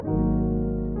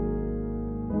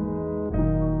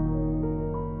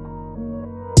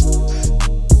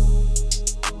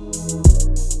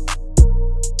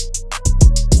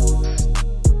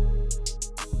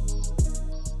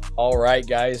right,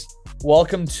 guys.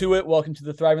 Welcome to it. Welcome to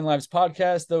the Thriving Lives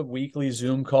podcast, the weekly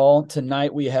Zoom call.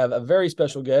 Tonight, we have a very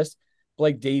special guest.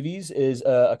 Blake Davies is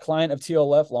a client of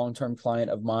TLF, long-term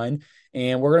client of mine.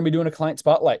 And we're going to be doing a client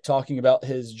spotlight, talking about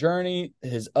his journey,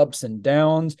 his ups and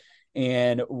downs,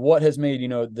 and what has made,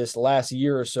 this last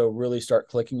year or so really start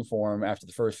clicking for him after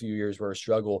the first few years were a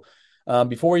struggle.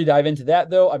 Before we dive into that,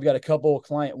 though, I've got a couple of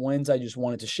client wins I just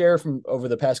wanted to share from over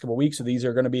the past couple of weeks. So these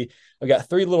are going to be, I've got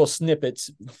 3 little snippets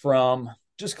from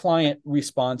just client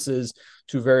responses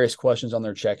to various questions on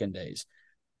their check-in days.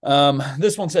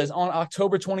 This one says, on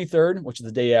October 23rd, which is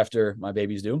the day after my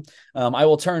baby's due, I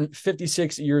will turn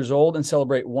 56 years old and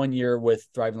celebrate 1 year with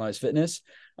Thriving Lives Fitness.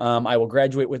 I will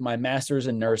graduate with my master's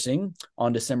in nursing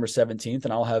on December 17th,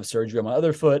 and I'll have surgery on my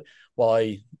other foot while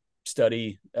I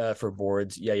study for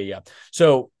boards. Yeah.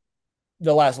 So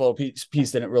the last little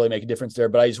piece didn't really make a difference there,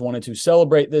 but I just wanted to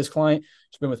celebrate this client.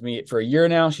 She's been with me for a year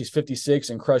now. She's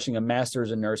 56 and crushing a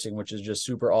master's in nursing, which is just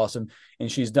super awesome.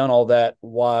 And she's done all that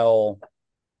while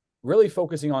really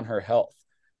focusing on her health,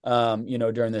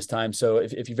 during this time. So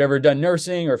if you've ever done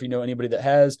nursing, or if you know anybody that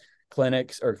has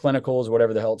clinics or clinicals, or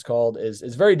whatever the hell it's called,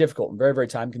 is very difficult and very, very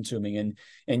time consuming.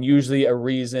 And usually a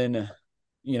reason,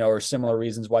 or similar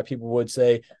reasons why people would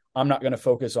say, I'm not going to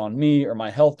focus on me or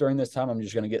my health during this time. I'm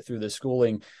just going to get through this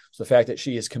schooling. So the fact that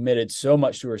she has committed so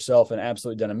much to herself and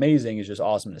absolutely done amazing is just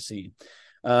awesome to see.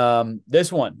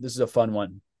 This is a fun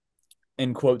one.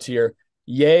 In quotes here,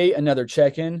 yay, another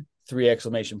check-in, 3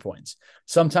 exclamation points.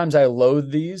 Sometimes I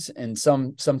loathe these, and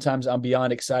sometimes I'm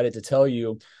beyond excited to tell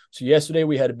you. So yesterday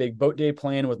we had a big boat day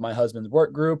plan with my husband's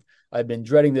work group. I've been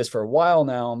dreading this for a while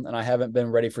now, and I haven't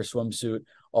been ready for swimsuit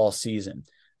all season.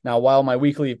 Now, while my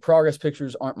weekly progress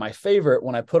pictures aren't my favorite,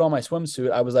 when I put on my swimsuit,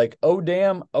 I was like, oh,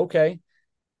 damn, okay.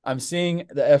 I'm seeing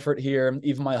the effort here.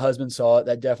 Even my husband saw it.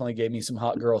 That definitely gave me some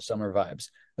hot girl summer vibes.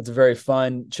 That's a very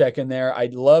fun check in there. I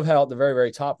love how at the very,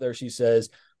 very top there, she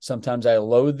says, sometimes I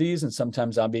loathe these, and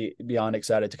sometimes I'll be beyond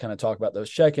excited to kind of talk about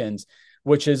those check-ins,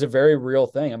 which is a very real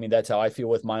thing. I mean, that's how I feel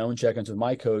with my own check-ins with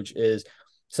my coach. Is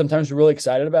sometimes we're really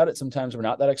excited about it. Sometimes we're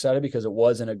not that excited because it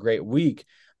wasn't a great week,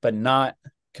 but not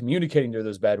communicating through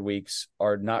those bad weeks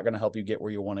are not going to help you get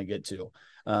where you want to get to.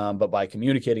 But by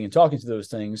communicating and talking to those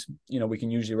things, we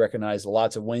can usually recognize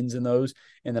lots of wins in those,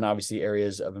 and then obviously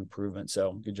areas of improvement.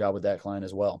 So good job with that client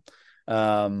as well.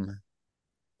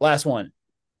 Last one.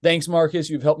 Thanks, Marcus.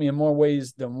 You've helped me in more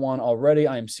ways than one already.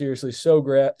 I am seriously so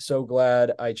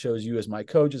glad I chose you as my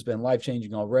coach. It's been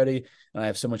life-changing already, and I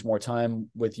have so much more time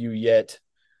with you yet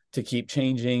to keep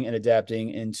changing and adapting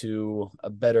into a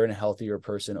better and healthier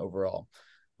person overall.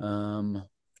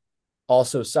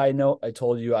 Also, side note, I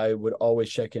told you I would always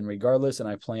check in regardless, and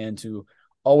I plan to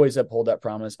always uphold that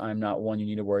promise. I'm not one you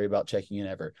need to worry about checking in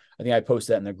ever. I think I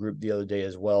posted that in the group the other day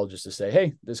as well, just to say,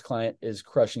 hey, this client is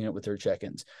crushing it with her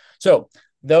check-ins. So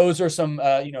those are some,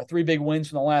 3 big wins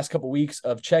from the last couple of weeks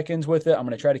of check-ins with it. I'm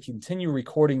going to try to continue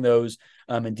recording those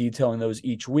and detailing those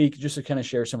each week, just to kind of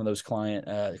share some of those client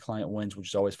wins, which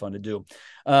is always fun to do.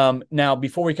 Now,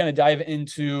 before we kind of dive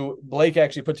into, Blake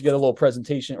actually put together a little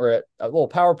presentation or a little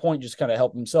PowerPoint, just kind of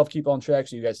help himself keep on track,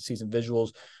 so you guys can see some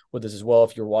visuals with this as well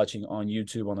if you're watching on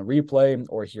YouTube on the replay,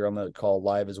 or here on the call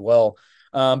live as well.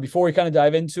 Before we kind of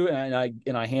dive into it,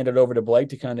 and I hand it over to Blake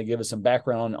to kind of give us some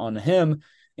background on him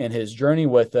and his journey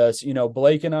with us.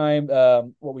 Blake and I,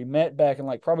 we met back in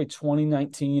like probably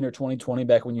 2019 or 2020,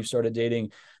 back when you started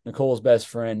dating Nicole's best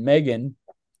friend, Megan.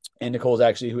 And Nicole's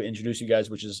actually who introduced you guys,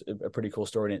 which is a pretty cool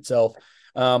story in itself.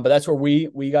 But that's where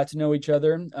we got to know each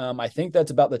other. I think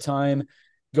that's about the time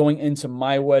going into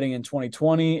my wedding in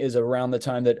 2020 is around the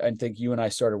time that I think you and I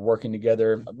started working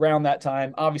together around that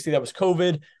time. Obviously that was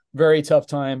COVID, very tough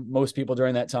time. Most people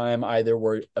during that time either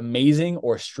were amazing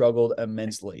or struggled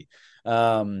immensely.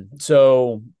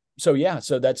 So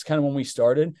that's kind of when we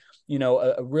started.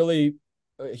 A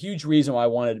huge reason why I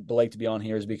wanted Blake to be on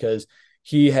here is because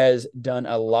he has done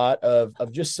a lot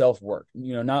of just self-work,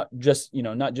 not just in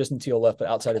TLF, but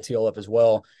outside of TLF as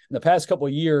well. In the past couple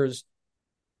of years,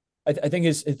 I think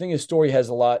his story has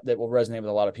a lot that will resonate with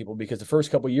a lot of people, because the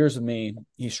first couple of years of me,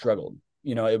 he struggled.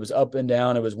 It was up and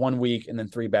down. It was 1 week and then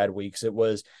 3 bad weeks. It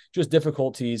was just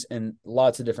difficulties in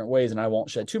lots of different ways. And I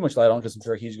won't shed too much light on, because I'm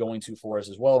sure he's going to for us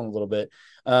as well in a little bit.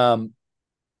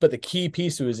 But the key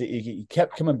piece was he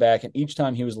kept coming back, and each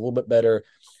time he was a little bit better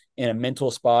in a mental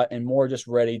spot and more just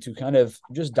ready to kind of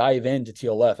just dive into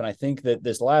TLF. And I think that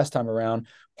this last time around,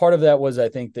 part of that was, I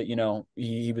think that,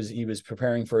 he was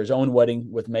preparing for his own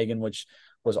wedding with Megan, which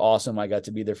was awesome. I got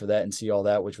to be there for that and see all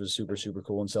that, which was super, super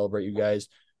cool, and celebrate you guys.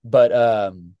 But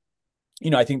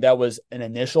I think that was an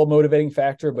initial motivating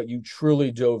factor, but you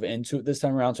truly dove into it this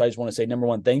time around. So I just want to say, number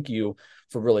one, thank you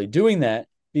for really doing that.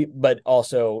 But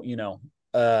also,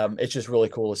 it's just really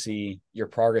cool to see your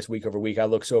progress week over week. I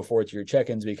look so forward to your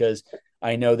check-ins because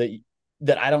I know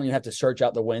that I don't even have to search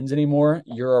out the wins anymore.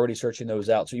 You're already searching those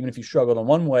out. So even if you struggled in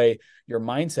one way, your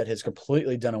mindset has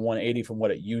completely done a 180 from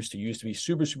what it used to. You used to be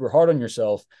super, super hard on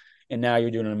yourself, and now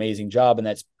you're doing an amazing job. And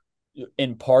that's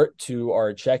in part to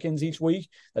our check-ins each week.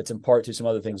 That's in part to some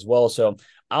other things as well. So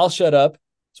I'll shut up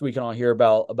so we can all hear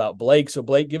about Blake. So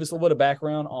Blake, give us a little bit of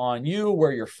background on you,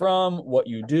 where you're from, what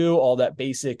you do, all that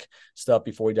basic stuff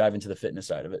before we dive into the fitness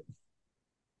side of it.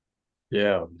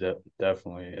 Yeah,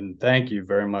 definitely. And thank you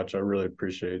very much. I really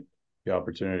appreciate the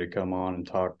opportunity to come on and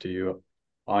talk to you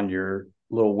on your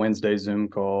little Wednesday Zoom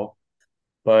call.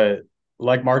 But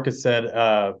like Marcus said,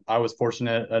 I was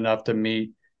fortunate enough to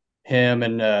meet him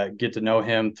and get to know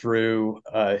him through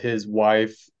his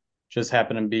wife. Just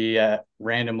happened to be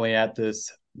randomly at this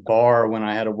bar when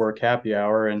I had a work happy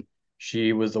hour, and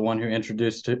she was the one who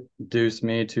introduced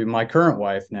me to my current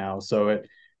wife now.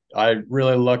 I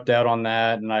really lucked out on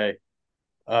that, and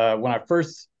when I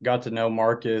first got to know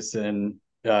Marcus and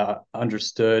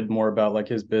understood more about like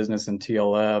his business and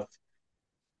TLF,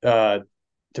 uh,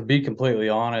 to be completely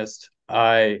honest,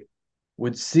 I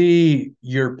would see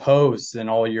your posts and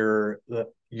all your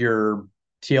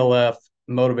TLF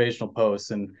motivational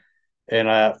posts, and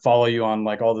I follow you on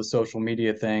like all the social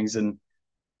media things. And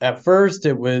at first,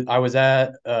 it was I was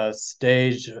at a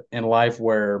stage in life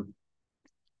where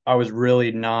I was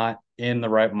really not in the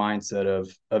right mindset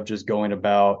of just going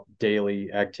about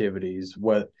daily activities.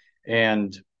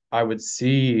 And I would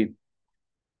see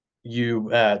you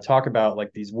talk about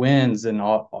like these wins and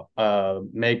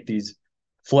make these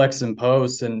flex and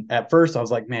posts. And at first, I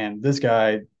was like, man, this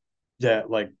guy,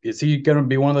 that like, is he gonna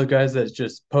be one of those guys that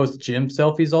just posts gym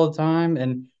selfies all the time?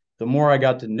 And the more I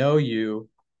got to know you,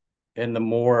 and the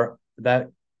more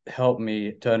that helped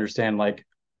me to understand, like,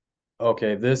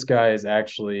 okay, this guy is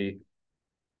actually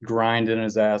grinding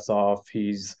his ass off.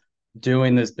 He's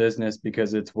doing this business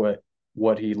because it's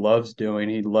what he loves doing.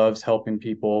 He loves helping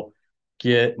people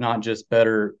get not just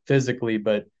better physically,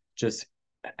 but just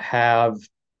have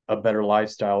a better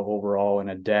lifestyle overall and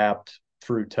adapt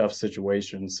through tough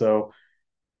situations. So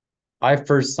I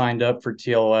first signed up for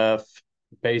TLF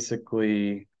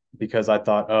basically because I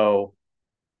thought, oh,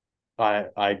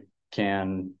 I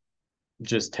can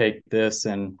just take this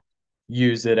and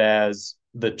use it as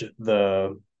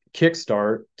the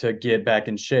kickstart to get back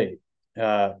in shape.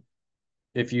 Uh,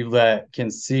 if you can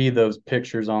see those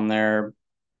pictures on there,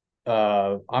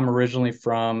 I'm originally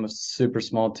from a super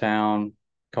small town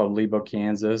called Lebo,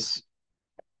 Kansas.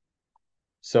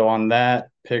 So on that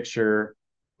picture,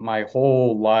 my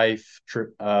whole life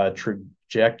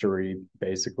trajectory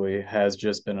basically has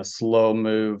just been a slow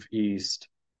move east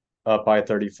up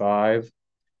I-35.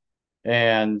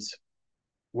 And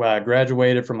well, I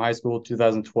graduated from high school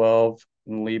 2012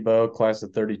 in Lebo, class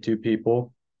of 32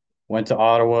 people. Went to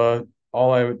Ottawa.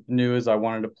 All I knew is I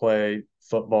wanted to play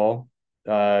football.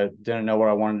 Didn't know what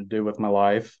I wanted to do with my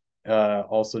life.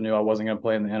 Also knew I wasn't going to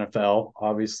play in the NFL,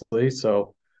 obviously.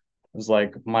 So I was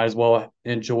like, might as well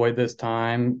enjoy this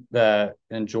time,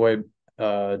 enjoy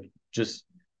just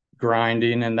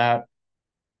grinding. And that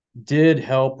did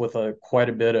help with quite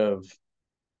a bit of,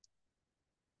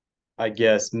 I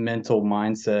guess, mental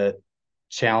mindset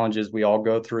challenges we all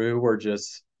go through. We're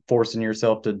just forcing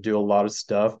yourself to do a lot of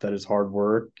stuff that is hard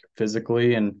work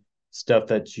physically and stuff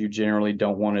that you generally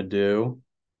don't want to do.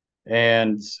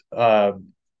 And uh,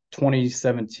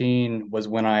 2017 was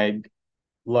when I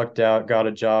lucked out, got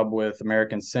a job with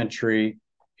American Century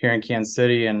here in Kansas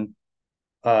City. And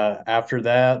after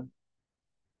that,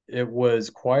 it was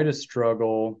quite a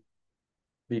struggle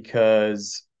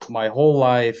because my whole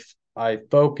life I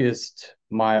focused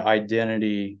my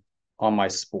identity on my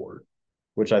sport,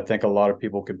 which I think a lot of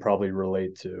people could probably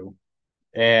relate to.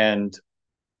 And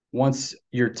once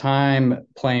your time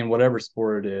playing whatever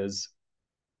sport it is,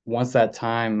 once that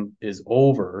time is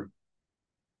over,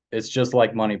 it's just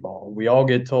like Moneyball. We all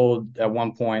get told at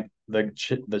one point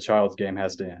the child's game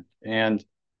has to end, and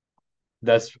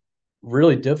that's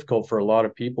really difficult for a lot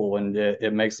of people, and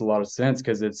it makes a lot of sense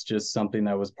because it's just something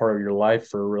that was part of your life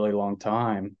for a really long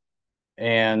time.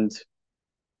 And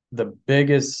the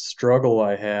biggest struggle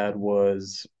I had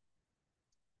was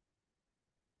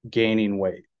gaining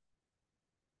weight.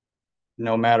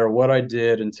 No matter what I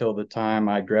did until the time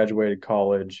I graduated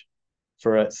college,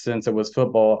 for since it was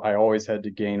football, I always had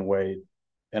to gain weight,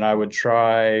 and I would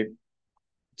try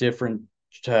different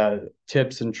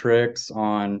tips and tricks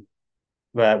on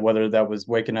that, whether that was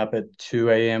waking up at 2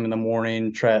 a.m. in the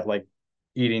morning, try like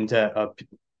eating a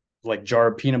like jar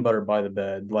of peanut butter by the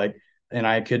bed, like, and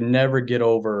I could never get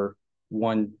over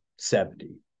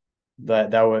 170.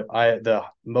 That would I the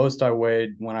most I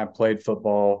weighed when I played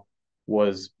football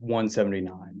was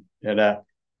 179,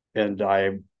 and I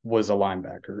was a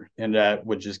linebacker, and that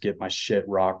would just get my shit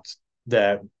rocked.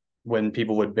 That when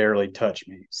people would barely touch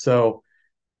me, so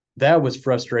that was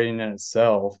frustrating in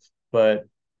itself. But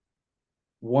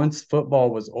once football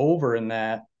was over and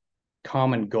that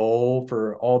common goal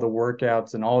for all the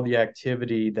workouts and all the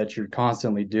activity that you're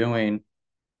constantly doing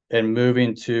and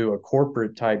moving to a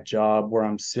corporate type job where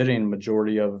I'm sitting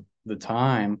majority of the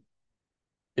time,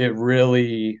 it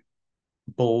really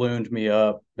ballooned me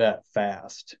up that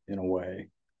fast in a way.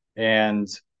 And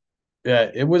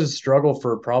it was a struggle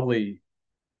for probably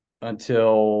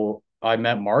until I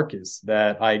met Marcus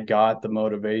that I got the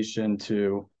motivation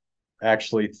to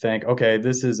actually think, okay,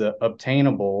 this is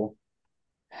obtainable,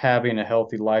 having a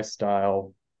healthy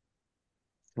lifestyle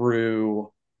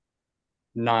through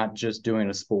not just doing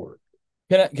a sport.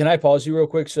 Can I pause you real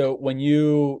quick? So when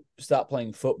you stop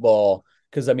playing football,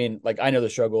 because I mean, like I know the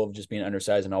struggle of just being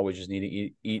undersized and always just need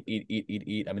to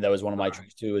eat. I mean, that was one of my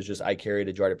tricks too. Is just I carried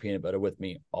a jar of peanut butter with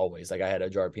me always. Like I had a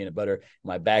jar of peanut butter in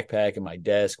my backpack, in my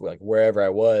desk, like wherever I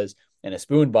was, and a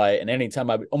spoon by it. And anytime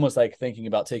I would almost like thinking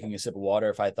about taking a sip of water,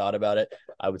 if I thought about it,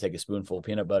 I would take a spoonful of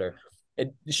peanut butter.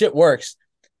 It shit works.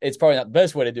 It's probably not the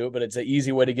best way to do it, but it's an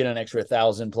easy way to get an extra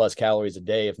 1,000+ calories a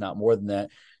day, if not more than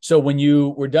that. So when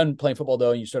you were done playing football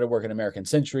though, and you started working American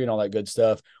Century and all that good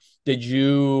stuff, did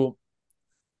you,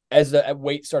 as the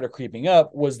weight started creeping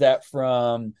up, was that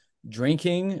from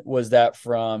drinking? Was that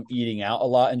from eating out a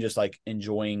lot and just like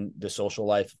enjoying the social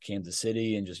life of Kansas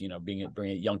City and just being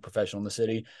a young professional in the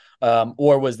city,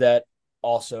 or was that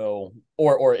also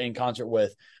or in concert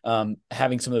with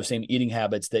having some of the same eating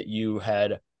habits that you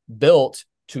had built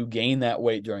to gain that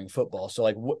weight during football? So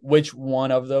like which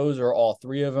one of those, or all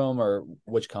three of them, or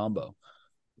which combo?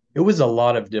 It was a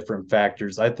lot of different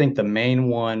factors. I think the main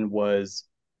one was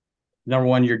number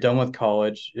one, you're done with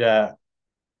college. Yeah,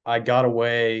 I got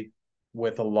away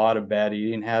with a lot of bad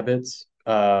eating habits.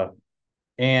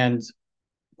 And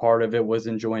part of it was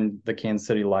enjoying the Kansas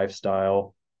City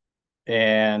lifestyle.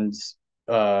 And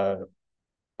uh,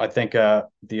 I think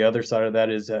the other side of that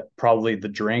is probably the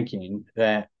drinking,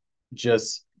 that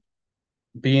just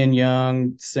being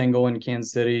young, single in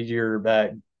Kansas City, you're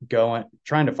going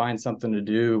trying to find something to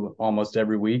do almost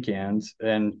every weekend,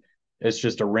 and it's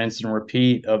just a rinse and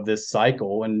repeat of this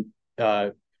cycle. And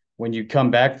when you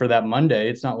come back for that Monday,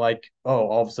 it's not like, oh,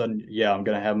 all of a sudden, yeah, I'm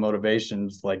gonna have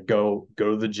motivations like go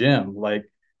to the gym. Like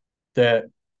that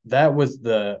that was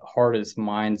the hardest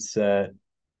mindset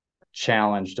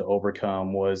challenge to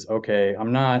overcome. Was okay,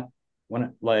 I'm not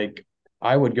when like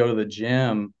I would go to the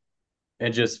gym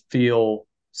and just feel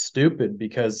stupid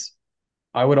because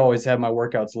I would always have my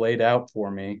workouts laid out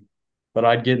for me, but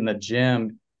I'd get in the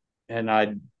gym and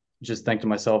I'd just think to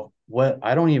myself, what,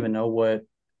 I don't even know what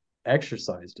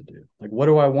exercise to do. Like, what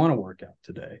do I want to work out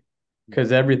today?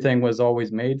 Because everything was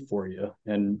always made for you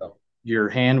and your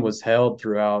hand was held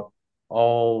throughout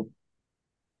all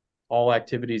all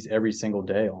activities every single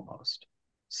day almost.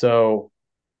 So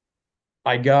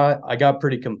I got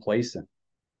pretty complacent,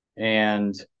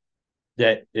 and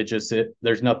that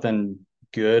there's nothing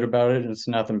good about it and it's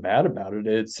nothing bad about it.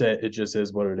 It just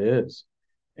is what it is.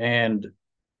 And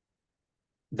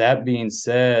that being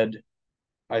said,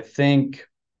 I think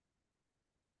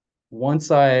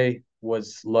once I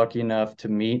was lucky enough to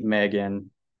meet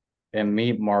Megan and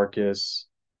meet Marcus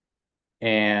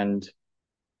and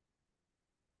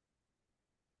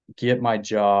get my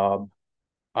job,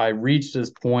 I reached this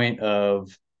point of,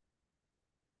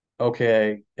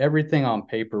 okay, everything on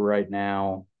paper right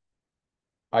now,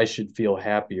 I should feel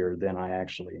happier than I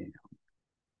actually am.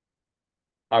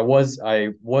 I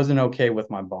wasn't okay with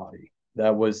my body.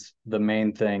 That was the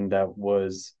main thing that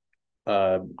was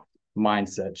a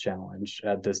mindset challenge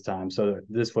at this time. So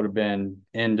this would have been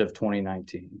end of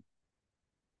 2019.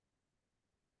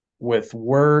 With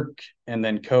work and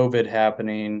then COVID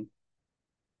happening,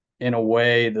 in a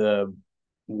way, the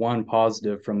one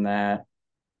positive from that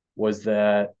was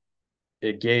that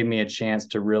it gave me a chance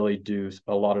to really do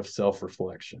a lot of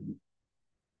self-reflection.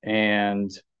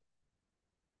 And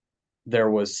there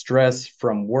was stress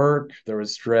from work, there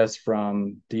was stress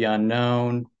from the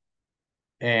unknown,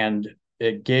 and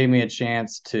it gave me a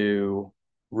chance to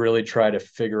really try to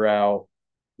figure out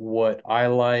what I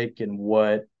like and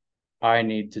what I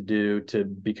need to do to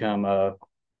become a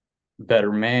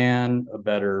better man, a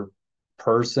better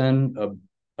person,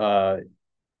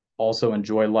 also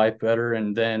enjoy life better.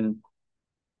 And then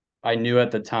I knew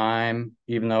at the time,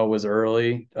 even though it was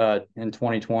early in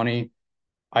 2020,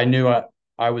 I knew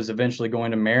I was eventually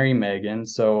going to marry Megan.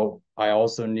 So I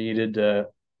also needed to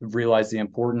realize the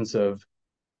importance of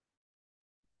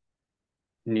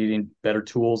needing better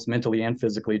tools mentally and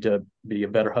physically to be a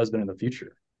better husband in the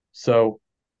future. So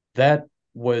that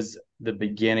was the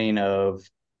beginning of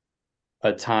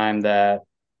a time that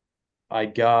I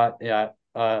got, yeah,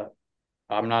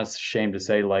 I'm not ashamed to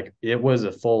say, like, it was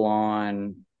a full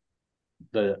on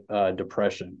the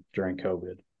depression during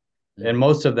COVID. And Mm,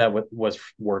 most of that was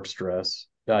work stress,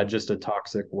 mm, just a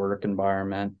toxic work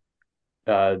environment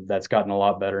that's gotten a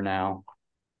lot better now.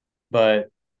 But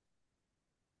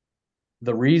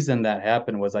the reason that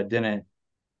happened was I didn't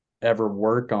ever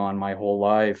work on my whole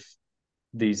life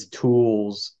these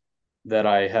tools that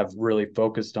I have really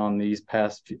focused on these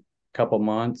past couple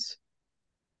months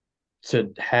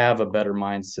to have a better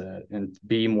mindset and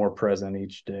be more present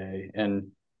each day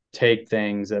and take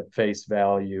things at face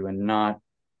value and not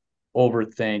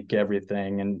overthink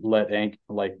everything and let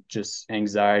like just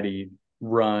anxiety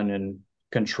run and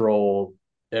control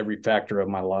every factor of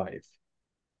my life.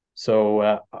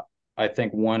 So I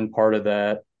think one part of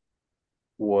that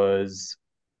was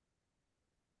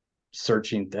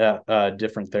searching that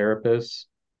different therapists.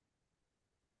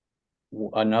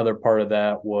 Another part of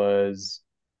that was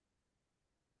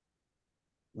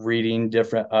reading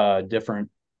different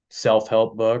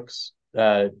self-help books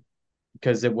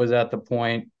because it was at the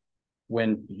point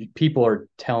when people are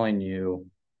telling you,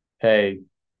 hey,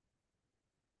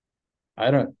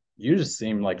 I don't, you just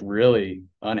seem like really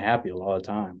unhappy a lot of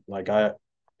time.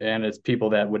 And it's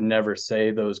people that would never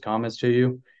say those comments to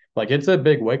you. Like, it's a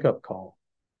big wake up call.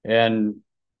 And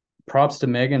props to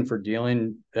Megan for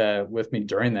dealing with me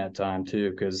during that time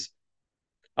too, because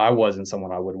I wasn't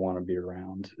someone I would want to be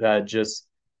around. Just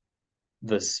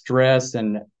the stress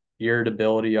and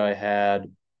irritability I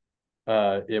had,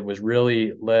 it was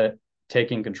really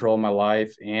taking control of my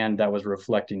life, and that was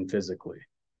reflecting physically.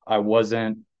 I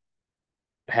wasn't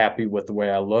happy with the way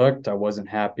I looked. I wasn't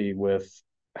happy with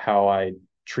how I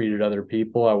treated other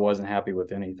people. I wasn't happy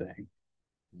with anything.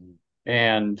 mm,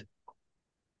 And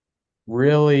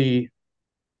really,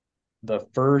 the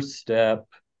first step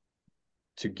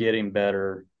to getting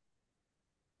better,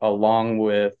 along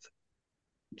with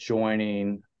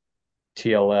joining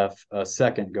TLF a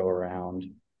second go around,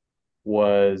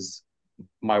 was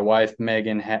my wife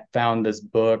Megan found this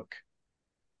book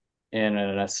in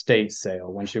an estate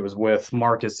sale when she was with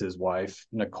Marcus's wife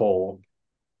Nicole,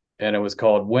 and it was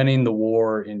called "Winning the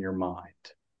War in Your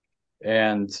Mind."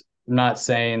 And I'm not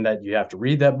saying that you have to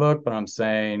read that book, but I'm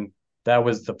saying that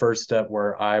was the first step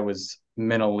where I was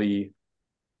mentally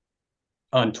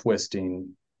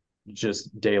untwisting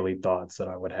just daily thoughts that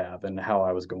I would have and how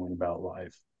I was going about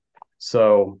life.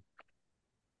 So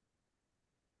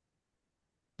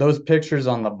those pictures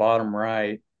on the bottom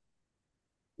right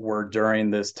were during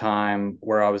this time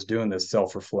where I was doing this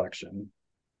self reflection.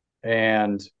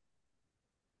 And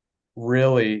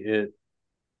really, it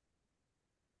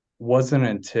wasn't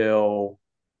until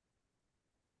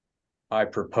I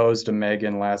proposed to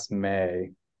Megan last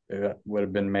May, it would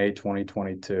have been May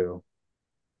 2022.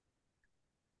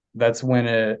 That's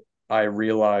when I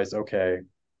realized, okay,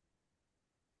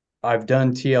 I've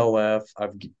done TLF.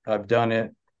 I've done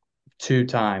it 2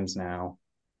 times now.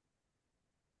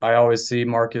 I always see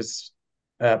Marcus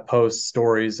post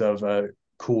stories of a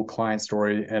cool client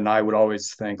story, and I would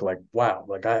always think like, wow,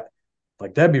 like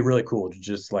that'd be really cool to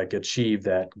just like achieve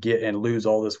that, get and lose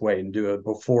all this weight and do a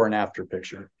before and after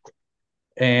picture.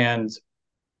 And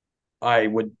I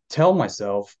would tell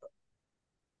myself,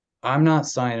 I'm not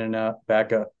signing up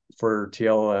back up for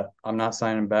TLF. I'm not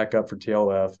signing back up for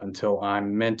TLF until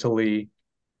I'm mentally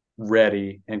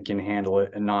ready and can handle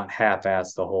it and not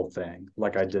half-ass the whole thing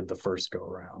like I did the first go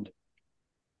around.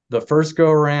 The first go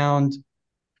around,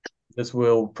 this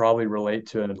will probably relate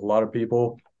to a lot of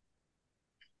people.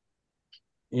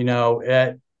 You know,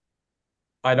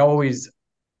 I'd always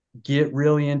get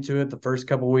really into it the first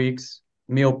couple weeks,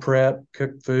 meal prep,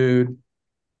 cook food,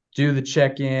 do the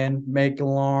check-in, make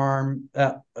alarm,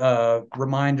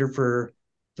 reminder for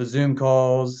the Zoom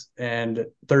calls, and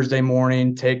Thursday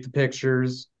morning, take the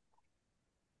pictures.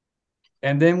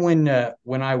 And then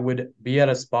when I would be at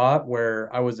a spot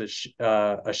where I was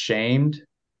ashamed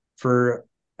for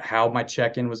how my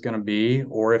check-in was going to be,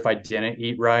 or if I didn't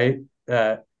eat right,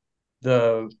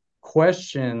 the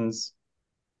questions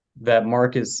that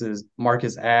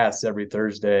Marcus asks every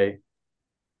Thursday,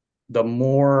 the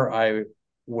more I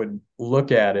would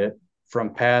look at it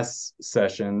from past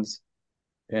sessions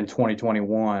in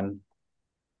 2021,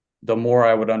 the more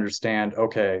I would understand,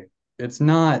 okay, it's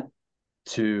not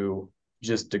to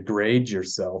just degrade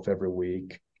yourself every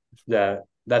week.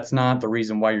 That's not the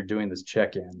reason why you're doing this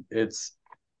check-in. It's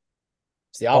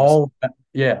the opposite. All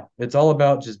yeah, it's all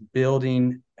about just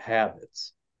building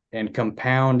habits and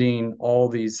compounding all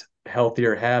these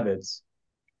healthier habits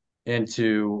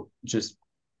into just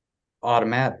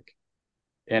automatic,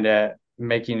 and at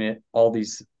making it all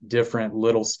these different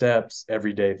little steps,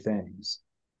 everyday things.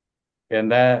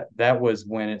 And that was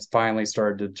when it finally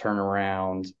started to turn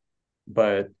around.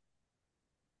 But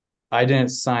I didn't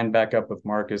sign back up with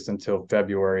Marcus until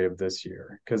February of this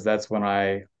year, because that's when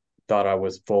I thought I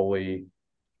was fully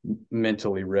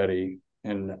mentally ready.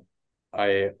 And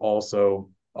I also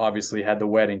obviously had the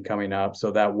wedding coming up,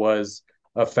 so that was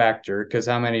a factor. Because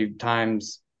how many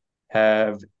times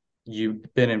have you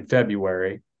been in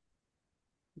February,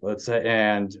 let's say,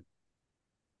 and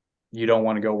you don't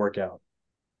want to go work out?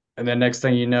 And then next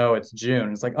thing you know, it's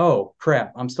June. It's like, oh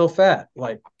crap, I'm still fat.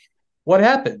 Like, what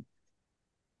happened?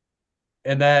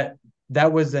 And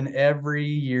that was an every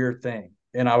year thing.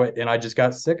 And I just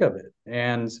got sick of it.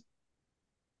 And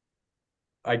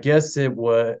I guess it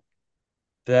was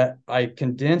that I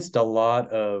condensed a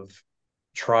lot of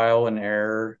trial and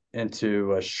error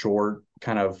into a short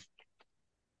kind of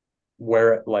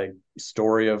where like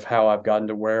story of how I've gotten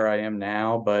to where I am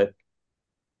now. But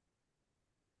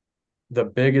the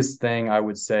biggest thing I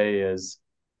would say is,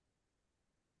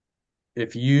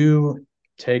 if you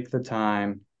take the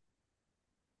time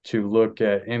to look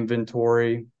at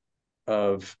inventory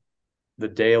of the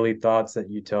daily thoughts that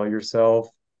you tell yourself,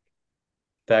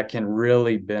 that can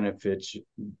really benefit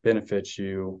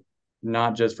you,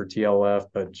 not just for TLF,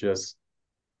 but just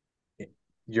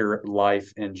your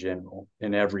life in general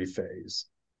in every phase.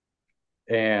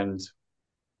 And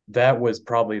that was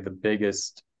probably the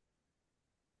biggest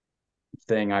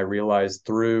thing I realized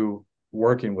through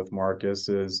working with Marcus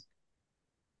is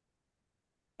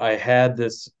I had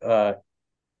this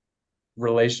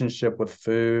relationship with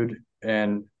food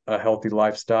and a healthy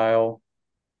lifestyle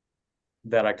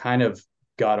that I kind of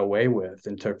got away with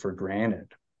and took for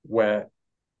granted. Where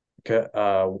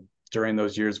uh, during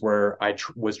those years where I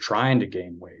was trying to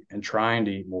gain weight and trying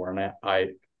to eat more, and I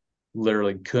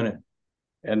literally couldn't.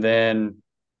 And then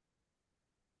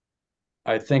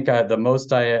I think the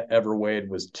most I ever weighed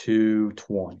was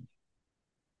 220.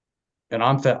 And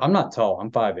I'm not tall.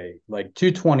 I'm 5'8". Like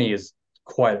 220 is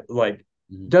quite like,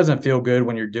 Mhm. doesn't feel good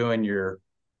when you're doing your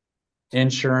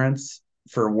insurance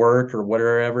for work or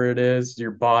whatever it is,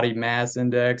 your body mass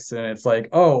index, and it's like,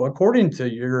 oh, according to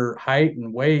your height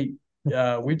and weight,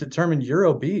 we've determined you're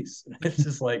obese. It's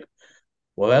just like,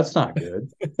 well, that's not good.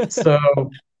 So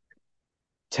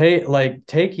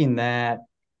taking that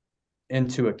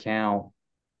into account,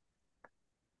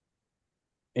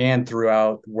 and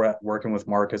throughout working with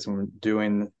Marcus and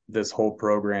doing this whole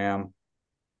program,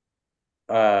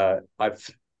 I've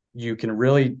you can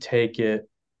really take it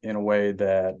in a way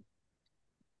that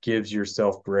gives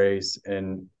yourself grace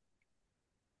and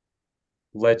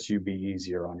lets you be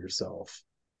easier on yourself.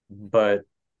 Mhm. But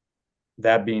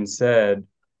that being said,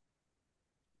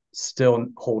 still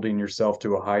holding yourself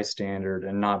to a high standard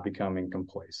and not becoming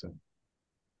complacent.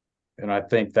 And I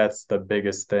think that's the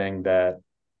biggest thing that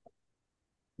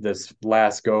this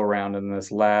last go around and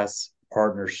this last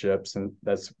partnerships and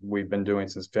that's we've been doing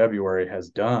since February has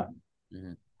done.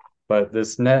 Mhm. But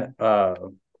this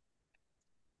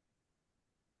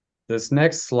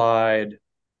next slide,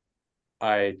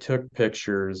 I took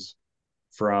pictures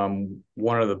from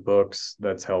one of the books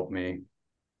that's helped me.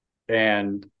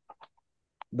 And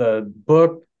the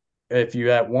book, if you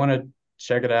want to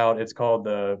check it out, it's called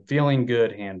the Feeling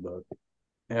Good Handbook.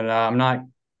 And I'm not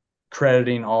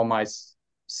crediting all my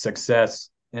success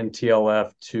in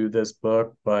TLF to this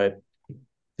book, but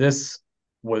this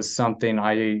was something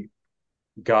I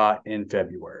got in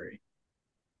February.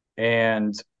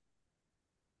 And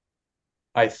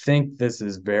I think this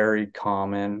is very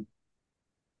common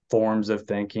forms of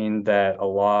thinking that a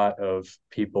lot of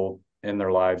people in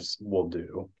their lives will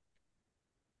do.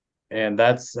 And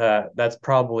that's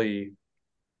probably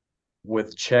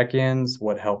with check-ins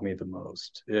what helped me the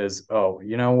most is, oh,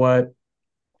 you know what?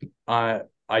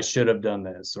 I should have done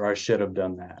this or I should have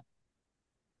done that.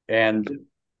 And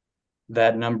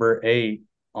that number 8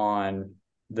 on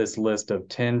this list of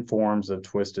 10 forms of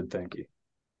twisted thinking.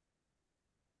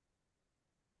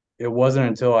 It wasn't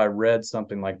until I read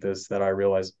something like this that I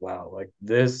realized, wow, like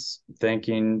this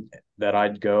thinking that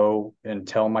I'd go and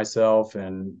tell myself,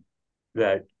 and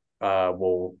that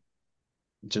will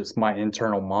just my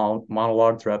internal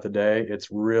monologue throughout the day, it's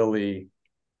really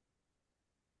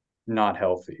not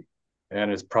healthy.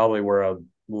 And it's probably where a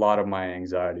lot of my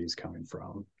anxiety is coming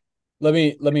from. Let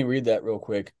me read that real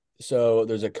quick. So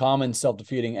there's a common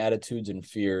self-defeating attitudes and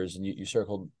fears, and you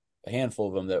circled a handful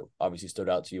of them that obviously stood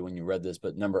out to you when you read this.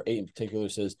 But number 8 in particular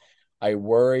says, "I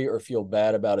worry or feel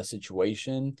bad about a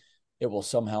situation. It will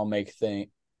somehow make things.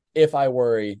 If I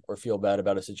worry or feel bad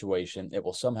about a situation, it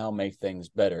will somehow make things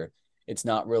better. It's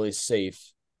not really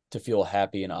safe to feel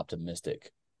happy and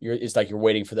optimistic. It's like you're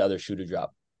waiting for the other shoe to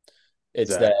drop.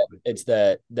 It's that Exactly. it's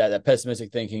that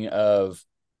pessimistic thinking of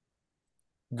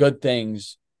good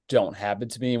things don't happen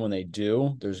to me. When they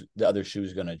do, there's the other shoe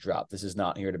is going to drop. This is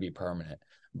not here to be permanent.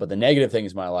 But the negative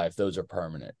things in my life, those are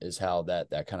permanent. Is how that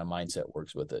kind of mindset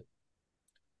works with it.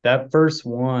 That first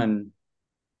one,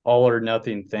 all or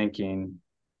nothing thinking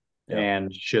Yeah.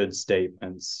 and should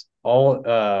statements. All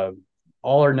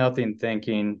or nothing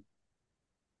thinking,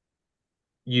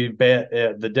 you bet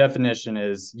the definition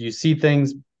is you see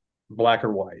things black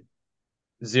or white,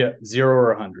 zero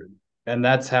or 100. And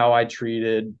that's how I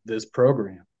treated this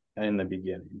program in the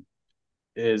beginning.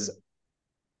 Is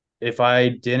if I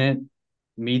didn't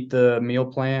meet the meal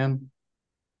plan,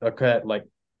 okay, like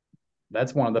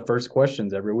that's one of the first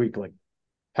questions every week. Like,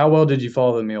 how well did you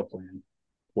follow the meal plan?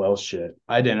 Well, shit,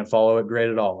 I didn't follow it great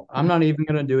at all. I'm not even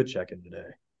gonna do a check-in today.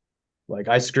 Like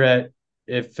I scratch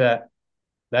if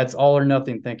that's all or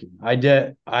nothing thinking. I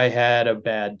had a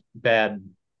bad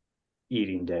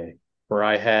eating day, or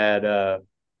I had a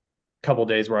couple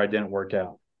days where I didn't work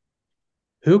out.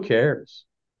 Who cares?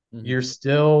 Mm-hmm. You're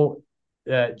still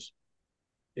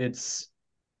it's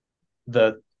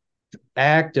the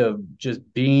act of just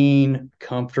being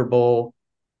comfortable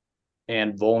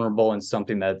and vulnerable in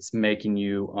something that's making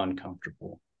you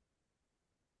uncomfortable.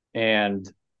 And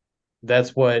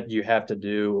that's what you have to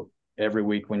do every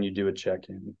week when you do a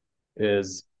check-in Mm-hmm.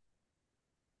 is,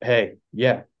 hey,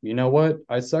 yeah, you know what?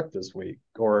 I sucked this week,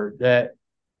 or that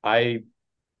I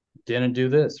didn't do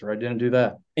this, or I didn't do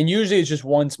that. And usually it's just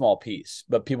one small piece,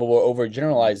 but people will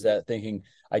overgeneralize that thinking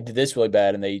I did this really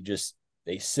bad, and they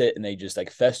sit and they just like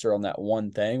fester on that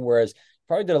one thing. Whereas you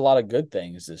probably did a lot of good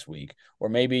things this week, or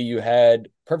maybe you had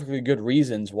perfectly good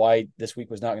reasons why this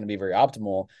week was not going to be very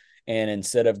optimal. And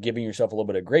instead of giving yourself a little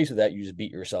bit of grace with that, you just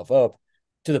beat yourself up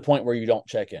to the point where you don't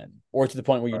check in, or to the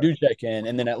point where you Right. do check in,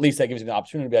 and then at least that gives you the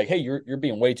opportunity to be like, hey, you're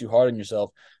being way too hard on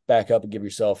yourself. Back up and give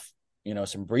yourself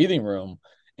some breathing room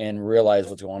and realize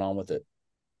what's going on with it.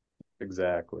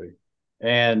 Exactly.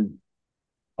 And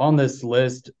on this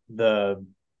list, the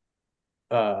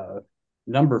uh,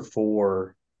 number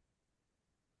 4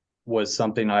 was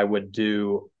something I would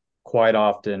do quite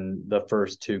often the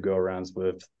first 2 go arounds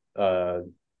with uh,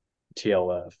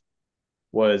 TLF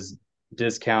was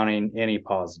discounting any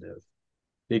positive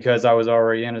because I was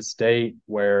already in a state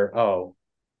where, oh,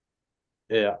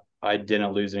 yeah, I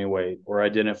didn't lose any weight or I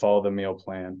didn't follow the meal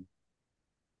plan.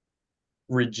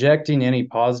 Rejecting any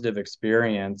positive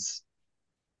experience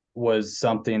was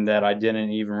something that I didn't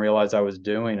even realize I was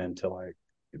doing until I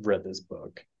read this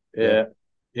book. Yeah.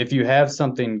 If you have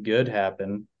something good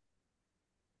happen,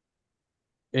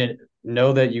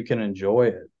 know that you can enjoy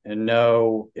it and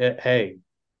know it, hey,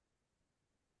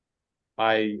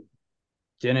 I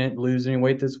didn't lose any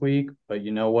weight this week, but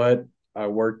you know what? I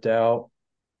worked out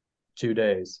 2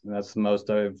 days, and that's the most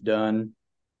I've done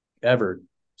ever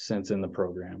since in the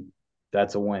program.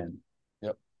 That's a win.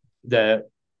 Yep. That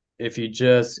if you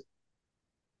just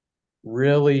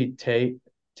really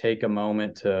take a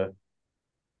moment to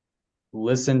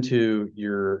listen to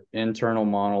your internal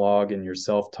monologue and your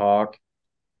self-talk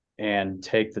and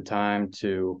take the time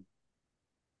to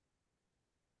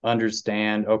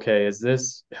understand, okay, is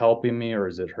this helping me or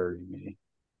is it hurting me?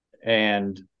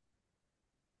 And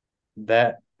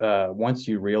that once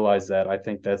you realize that, I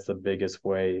think that's the biggest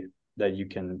way that you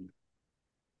can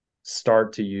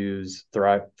start to use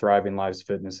thriving lives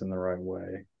fitness in the right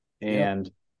way Yeah.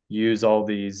 and use all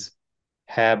these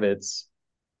habits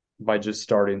by just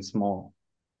starting small.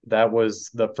 That was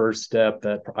the first step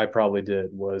that I probably did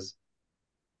was,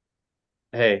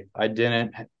 hey, I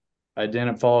didn't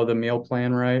follow the meal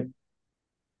plan right.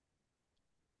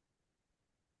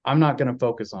 I'm not going to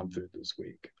focus on food this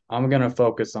week. I'm going to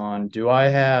focus on, do I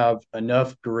have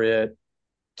enough grit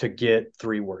to get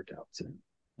 3 workouts in?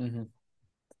 Mm-hmm.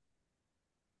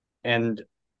 And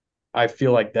I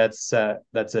feel like that's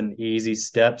an easy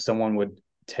step someone would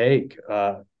take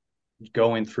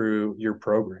going through your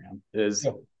program is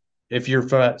Yeah.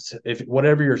 if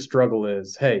whatever your struggle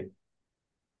is, hey,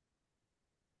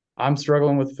 I'm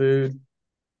struggling with food.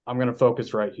 I'm going to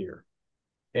focus right here.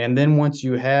 And then once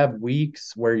you have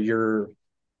weeks where you're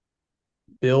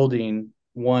building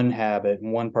one habit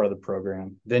and one part of the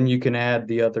program, then you can add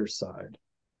the other side.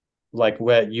 Like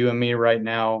what you and me right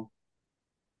now,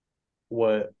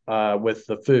 with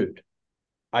the food.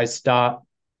 I stopped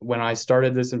when I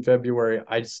started this in February.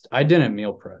 I didn't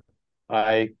meal prep.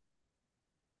 I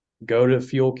go to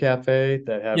Fuel Cafe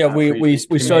that Yeah, have we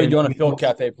started pre-made you on a field meals,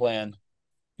 cafe plan.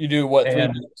 You do what,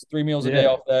 and 3 meals a day yeah,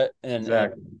 off that, and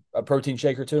exactly, a protein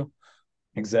shake or two.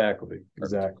 Perfect.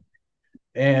 exactly.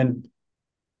 And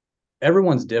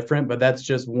everyone's different, but that's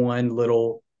just one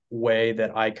little way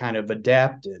that I kind of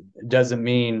adapted. It doesn't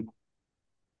mean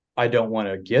I don't want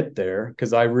to get there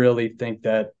because I really think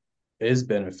that is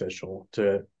beneficial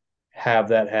to have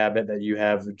that habit that you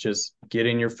have just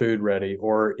getting your food ready.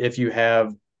 Or if you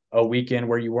have a weekend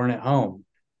where you weren't at home,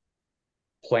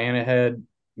 plan ahead,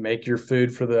 make your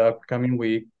food for the upcoming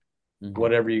week, Hmm.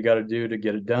 whatever you got to do to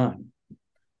get it done.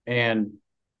 And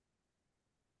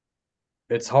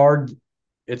it's hard.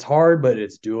 It's hard, but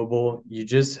it's doable. You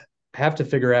just have to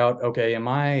figure out, okay, am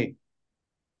I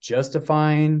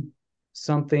justifying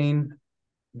something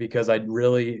because I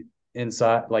really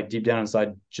inside, like deep down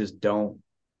inside, just don't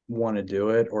want to do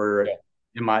it, or Yeah.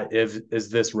 am I? If is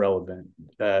this relevant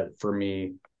for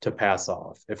me to pass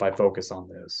off if I focus on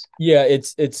this? Yeah,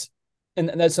 and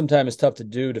that's sometimes tough to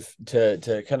do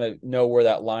to kind of know where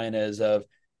that line is of,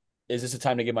 is this a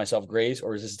time to give myself grace,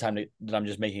 or is this a time that I'm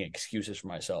just making excuses for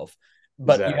myself?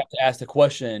 But you have Exactly. to ask the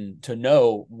question to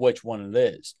know which one it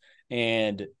is.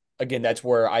 And again, that's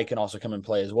where I can also come and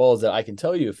play as well, is that I can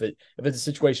tell you if it's a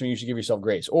situation where you should give yourself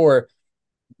grace, or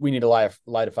we need to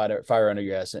light a fire under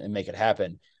your ass and make it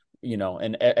happen.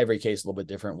 And every case is a little bit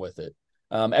different with it.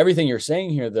 Everything you're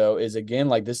saying here, though, is again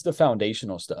like this is the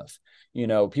foundational stuff.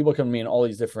 People come to me in all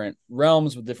these different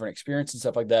realms with different experiences and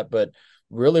stuff like that. But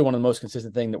really, one of the most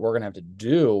consistent thing that we're gonna have to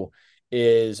do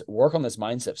is work on this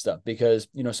mindset stuff, because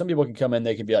some people can come in,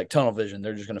 they can be like tunnel vision.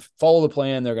 They're just gonna follow the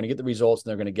plan, they're gonna get the results, and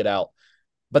they're gonna get out,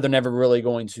 but they're never really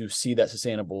going to see that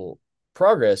sustainable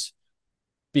progress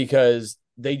because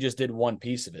they just did one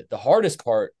piece of it. The hardest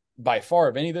part by far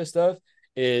of any of this stuff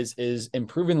is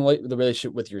improving the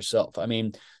relationship with yourself. I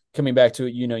mean, coming back to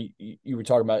it, you were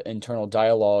talking about internal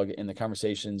dialogue and the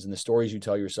conversations and the stories you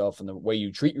tell yourself and the way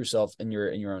you treat yourself in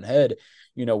your own head.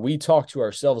 We talk to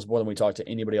ourselves more than we talk to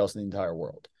anybody else in the entire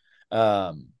world.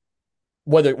 Um,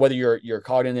 whether you're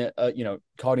cognizant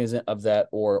cognizant of that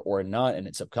or not, and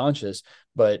it's subconscious,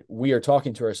 but we are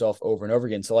talking to ourselves over and over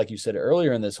again. So like you said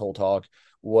earlier in this whole talk,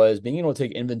 was being able to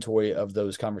take inventory of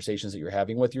those conversations that you're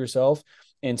having with yourself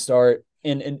and start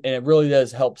and it really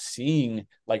does help seeing,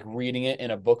 like reading it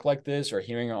in a book like this or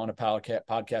hearing it on a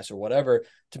podcast or whatever,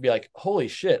 to be like, holy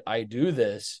shit, I do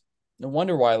this. No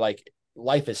wonder why, like,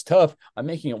 life is tough. I'm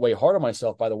making it way hard on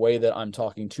myself by the way that I'm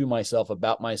talking to myself,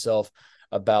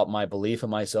 about my belief in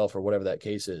myself, or whatever that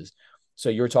case is. So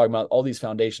you're talking about all these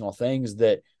foundational things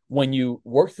that when you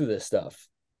work through this stuff,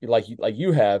 like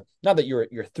you have, not that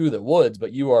you're through the woods,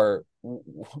 but you are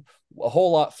a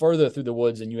whole lot further through the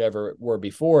woods than you ever were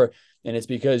before, and it's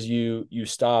because you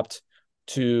stopped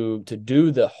to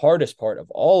do the hardest part of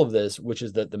all of this, which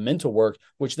is the mental work,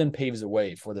 which then paves the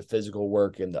way for the physical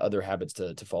work and the other habits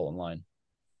to fall in line.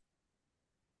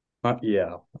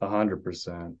 Yeah,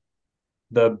 100%.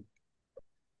 The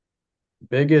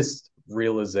biggest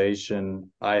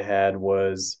realization I had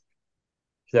was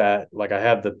that, like, I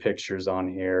have the pictures on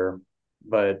here,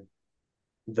 but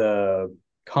the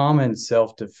common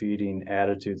self-defeating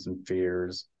attitudes and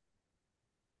fears,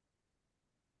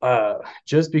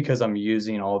 just because I'm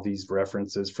using all these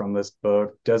references from this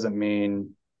book doesn't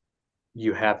mean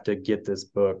you have to get this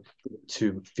book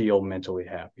to feel mentally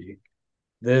happy.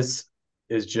 This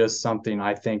is just something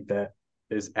I think that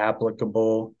is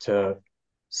applicable to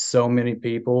so many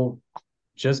people,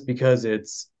 just because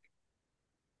it's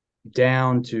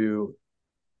down to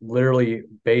literally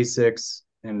basics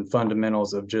and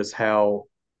fundamentals of just how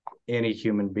any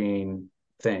human being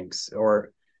thinks,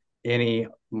 or any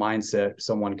mindset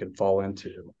someone could fall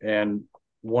into. And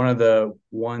one of the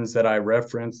ones that I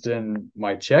referenced in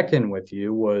my check-in with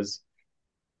you was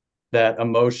that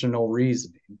emotional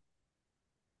reasoning.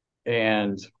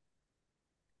 And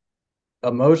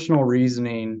emotional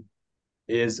reasoning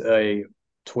is a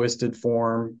twisted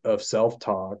form of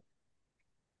self-talk,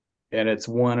 and it's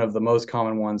one of the most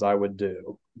common ones I would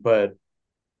do. But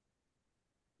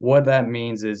what that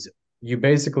means is you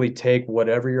basically take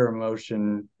whatever your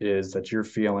emotion is that you're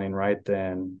feeling right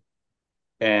then,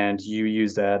 and you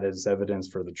use that as evidence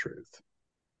for the truth.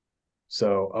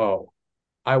 So, oh,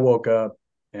 I woke up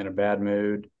in a bad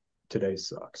mood. Today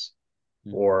sucks.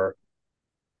 Mm-hmm. Or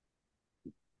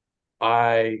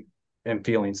I am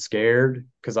feeling scared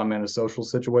because I'm in a social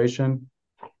situation.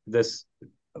 This,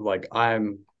 like,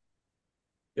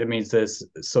 it means this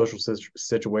social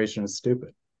situation is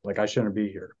stupid. Like, I shouldn't be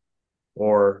here.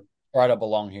 Or or I don't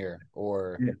belong here,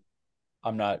 or Yeah.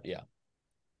 I'm not. Yeah.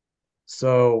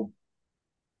 So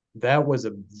that was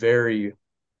a very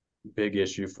big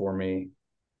issue for me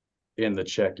in the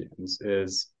check-ins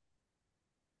is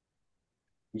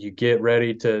you get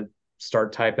ready to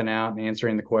start typing out and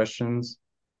answering the questions.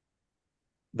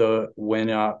 The when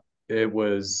it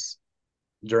was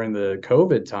during the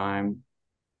COVID time,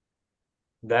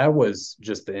 that was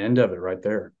just the end of it right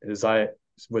there. Is I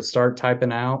would start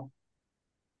typing out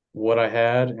what I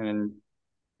had, and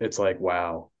it's like,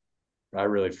 wow, I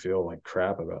really feel like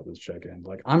crap about this check-in.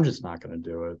 Like, I'm just not going to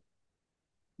do it.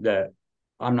 That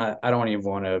I'm not, I don't even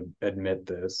want to admit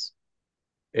this.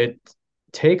 It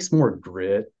takes more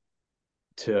grit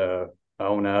to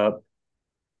own up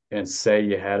and say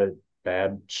you had a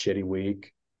bad, shitty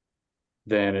week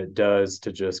than it does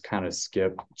to just kind of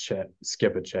skip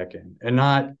a check-in. And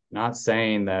not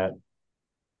saying that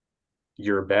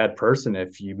you're a bad person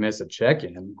if you miss a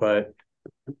check-in, but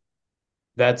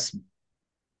that's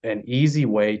an easy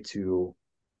way to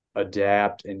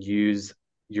adapt and use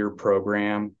your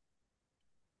program,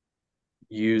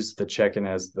 use the check-in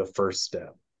as the first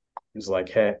step. It's like,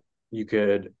 hey, you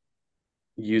could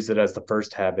use it as the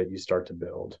first habit you start to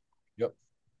build. Yep.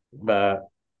 But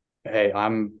hey,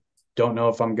 I'm don't know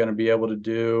if I'm going to be able to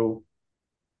do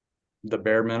the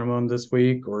bare minimum this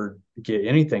week or get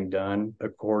anything done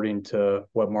according to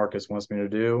what Marcus wants me to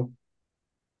do,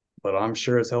 but I'm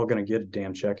sure as hell going to get a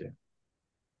damn check-in.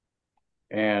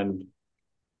 And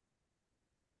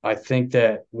I think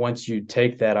that once you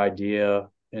take that idea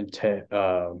and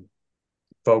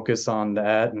focus on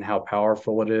that and how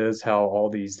powerful it is, how all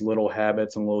these little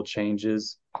habits and little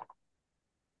changes,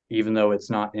 even though it's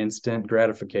not instant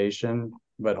gratification,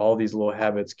 but all these little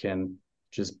habits can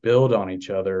just build on each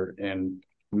other and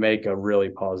make a really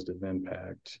positive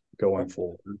impact going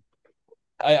forward.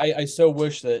 I so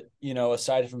wish that,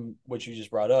 aside from what you just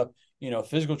brought up,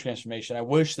 physical transformation, I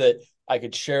wish that I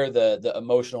could share the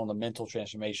emotional and the mental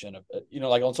transformation of,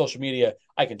 like on social media,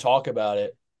 I can talk about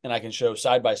it and I can show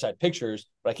side by side pictures,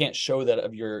 but I can't show that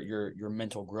of your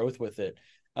mental growth with it.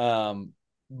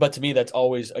 But to me, that's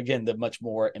always, again, the much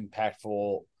more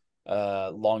impactful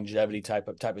longevity type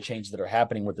of change that are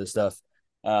happening with this stuff.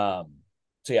 So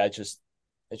yeah, it's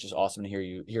just awesome to hear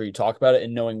you talk about it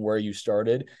and knowing where you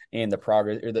started and the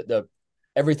progress or the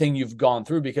everything you've gone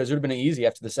through, because it would have been easy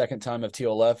after the second time of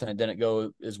TLF and it didn't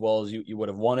go as well as you would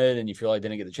have wanted and you feel like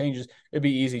didn't get the changes. It'd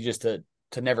be easy just to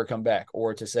never come back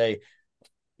or to say,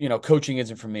 coaching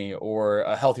isn't for me or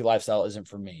a healthy lifestyle isn't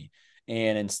for me.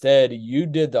 And instead you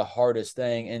did the hardest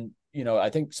thing. And, I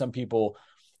think some people,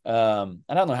 I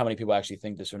don't know how many people actually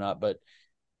think this or not, but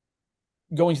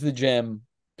going to the gym,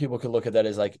 people could look at that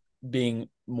as like being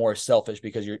more selfish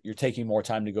because you're taking more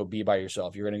time to go be by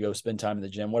yourself. You're going to go spend time in the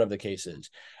gym, whatever the case is.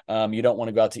 You don't want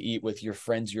to go out to eat with your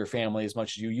friends, your family as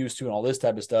much as you used to, and all this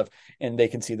type of stuff. And they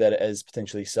can see that as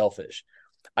potentially selfish.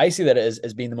 I see that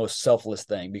as being the most selfless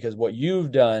thing, because what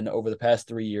you've done over the past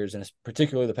 3 years, and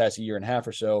particularly the past year and a half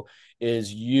or so,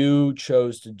 is you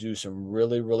chose to do some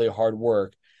really, really hard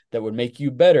work that would make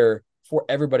you better for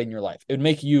everybody in your life. It would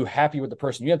make you happy with the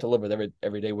person you have to live with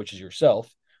every day, which is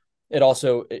yourself.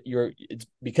 It's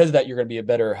because of that you're going to be a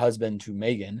better husband to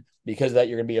Megan. Because of that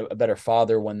you're going to be a better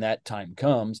father when that time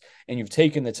comes. And you've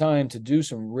taken the time to do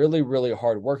some really, really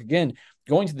hard work. Again,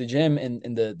 going to the gym and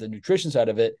the nutrition side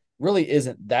of it really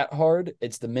isn't that hard.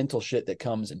 It's the mental shit that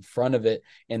comes in front of it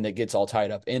and that gets all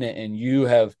tied up in it. And you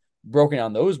have broken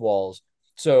down those walls.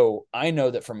 So I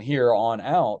know that from here on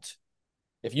out,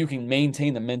 if you can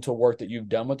maintain the mental work that you've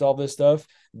done with all this stuff,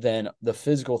 then the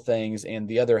physical things and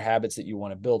the other habits that you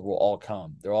want to build will all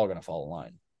come. They're all going to fall in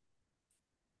line.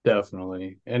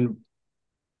 Definitely. And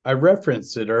I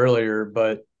referenced it earlier,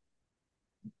 but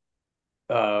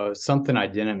something I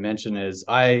didn't mention is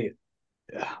I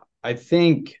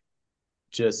think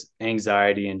just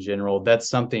anxiety in general, that's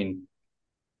something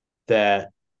that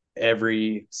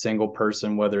every single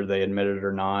person, whether they admit it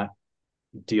or not,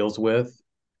 deals with,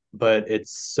 but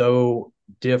it's so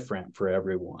different for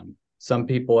everyone. Some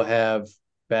people have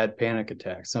bad panic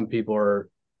attacks. Some people are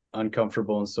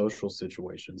uncomfortable in social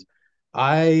situations.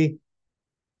 I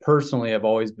personally have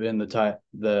always been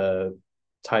the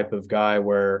type of guy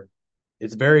where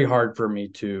it's very hard for me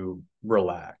to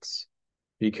relax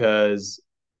because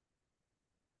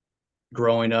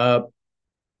growing up,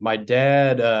 my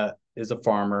dad is a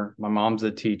farmer, my mom's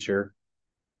a teacher.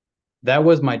 That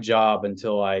was my job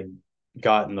until I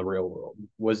got in the real world,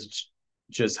 was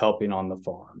just helping on the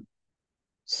farm.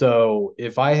 So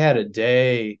if I had a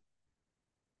day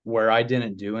where I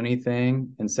didn't do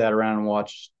anything and sat around and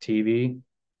watched TV,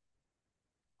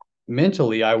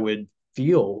 mentally I would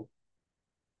feel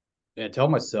and tell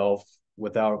myself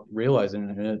without realizing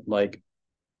it, like,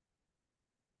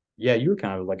 yeah, you were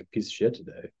kind of like a piece of shit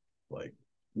today. Like,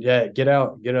 yeah, get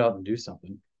out and do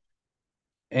something.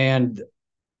 And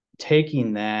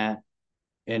taking that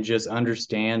and just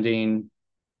understanding,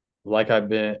 like I've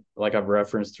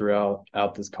referenced throughout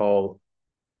out this call,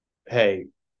 hey,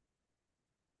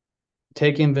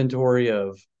 take inventory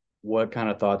of what kind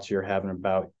of thoughts you're having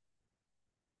about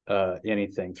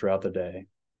anything throughout the day.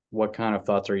 What kind of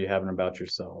thoughts are you having about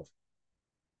yourself?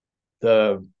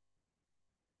 The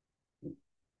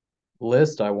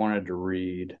list I wanted to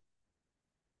read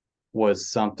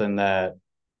was something that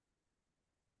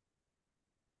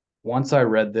once I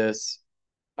read this,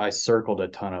 I circled a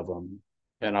ton of them,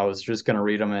 and I was just going to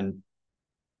read them and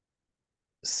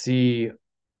see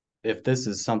if this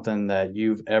is something that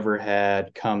you've ever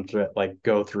had come through, like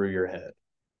go through your head.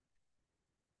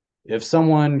 If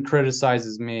someone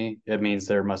criticizes me, it means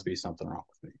there must be something wrong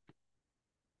with me.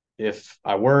 If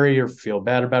I worry or feel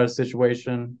bad about a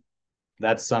situation,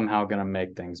 that's somehow going to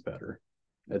make things better.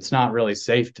 It's not really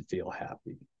safe to feel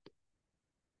happy.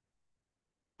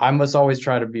 I must always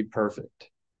try to be perfect.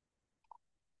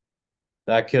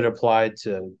 That could apply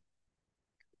to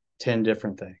 10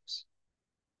 different things.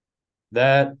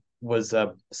 That was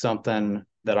something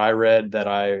that I read that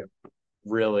I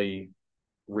really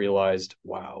realized,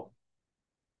 wow,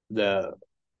 the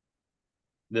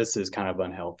this is kind of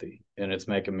unhealthy and it's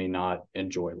making me not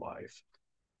enjoy life.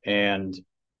 And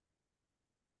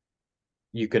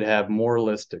you could have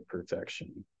moralistic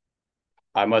perfection.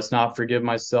 I must not forgive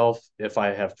myself if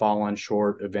I have fallen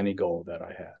short of any goal that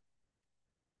I had.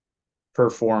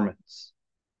 Performance.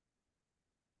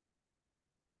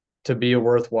 To be a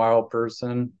worthwhile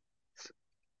person,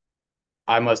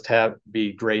 I must have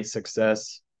be great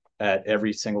success at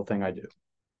every single thing I do.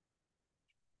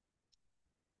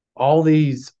 All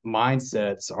these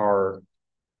mindsets are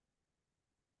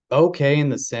okay in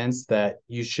the sense that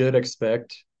you should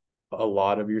expect a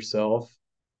lot of yourself,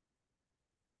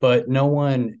 but no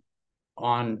one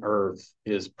on earth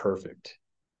is perfect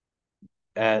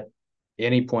at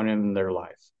any point in their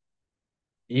life.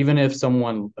 Even if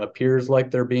someone appears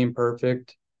like they're being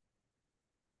perfect,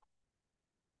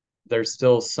 there's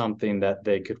still something that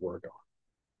they could work on.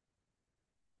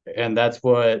 And that's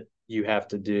what you have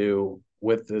to do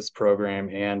with this program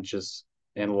and just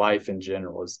in life in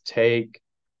general is take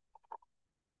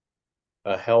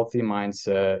a healthy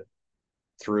mindset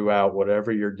throughout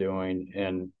whatever you're doing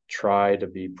and try to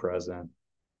be present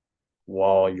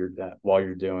while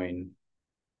you're doing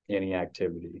any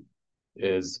activity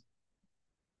is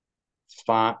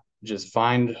find just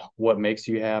find what makes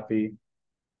you happy,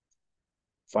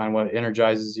 find what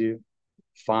energizes you,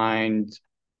 find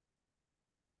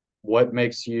what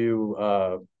makes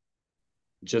you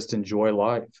just enjoy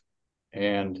life.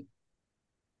 And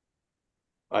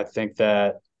I think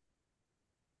that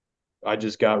I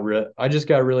just got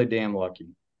really damn lucky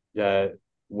that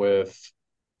with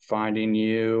finding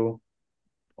you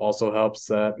also helps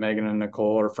that Megan and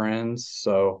Nicole are friends.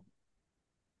 So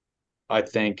I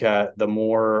think the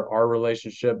more our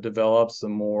relationship develops, the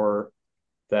more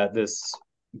that this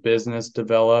business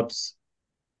develops,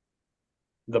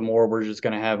 the more we're just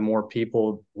going to have more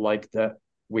people like that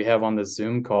we have on the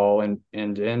Zoom call and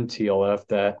in TLF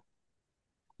that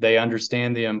they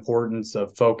understand the importance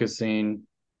of focusing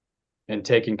and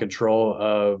taking control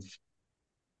of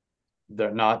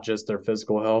their not just their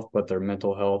physical health, but their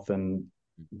mental health and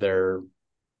their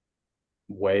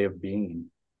way of being.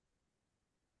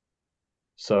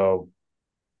 So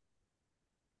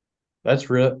that's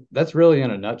really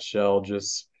in a nutshell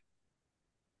just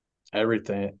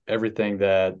everything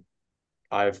that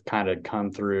I've kind of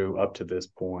come through up to this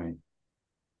point.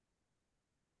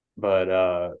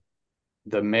 But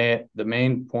the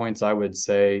main points I would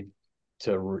say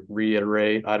to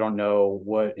reiterate, I don't know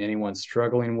what anyone's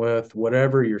struggling with,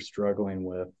 whatever you're struggling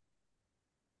with.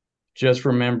 Just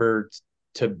remember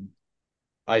to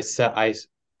I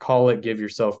call it give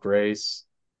yourself grace.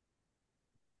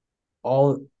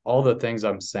 All the things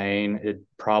I'm saying, it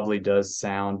probably does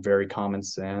sound very common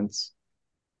sense,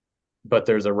 but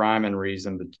there's a rhyme and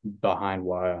reason behind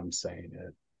why I'm saying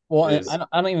it. Well, and Is I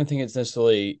don't even think it's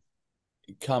necessarily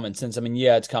common sense. I mean,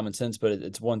 yeah, it's common sense, but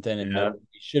it's one thing, and yeah,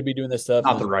 we should be doing this stuff, and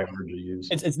not the then right word to use.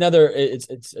 it's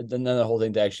another whole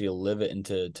thing to actually live it and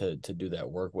to do that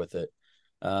work with it.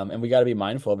 And we got to be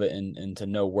mindful of it and to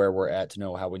know where we're at, to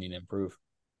know how we need to improve.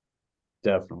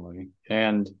 Definitely.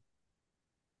 And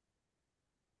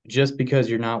just because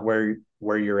you're not where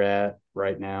you're at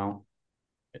right now,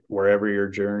 wherever your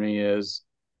journey is,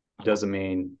 doesn't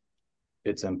mean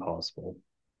it's impossible.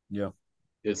 Yeah.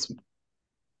 It's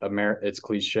it's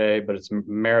cliche, but it's a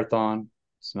marathon.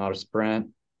 It's not a sprint.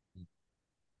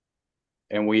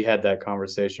 And we had that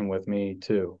conversation with me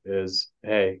too, is,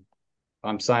 hey,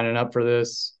 I'm signing up for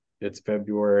this. It's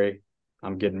February.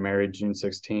 I'm getting married June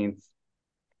 16th.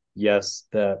 Yes,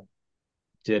 that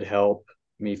did help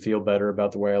me feel better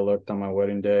about the way I looked on my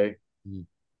wedding day. Mhm.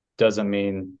 Doesn't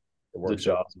mean It the works.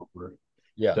 job's over.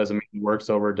 Yeah. Doesn't mean the work's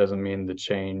over. Doesn't mean the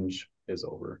change is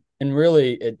over. And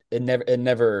really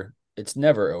it's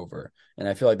never over. And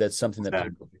I feel like that's something that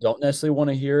people Exactly. don't necessarily want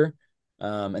to hear.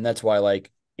 And that's why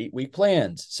like 8-week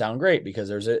plans sound great because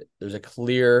there's a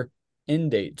clear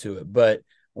end date to it. But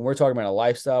when we're talking about a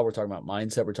lifestyle, we're talking about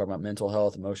mindset, we're talking about mental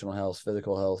health, emotional health,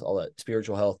 physical health, all that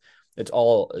spiritual health. It's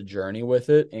all a journey with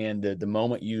it. And the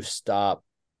moment you stop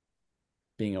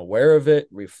being aware of it,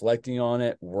 reflecting on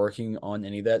it, working on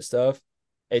any of that stuff,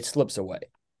 it slips away.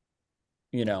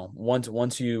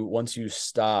 Once you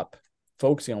stop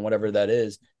focusing on whatever that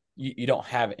is, you don't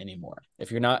have it anymore.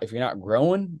 If you're not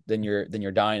growing, then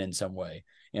you're dying in some way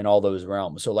in all those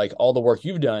realms. So like all the work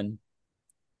you've done,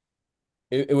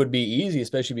 it would be easy,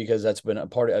 especially because that's been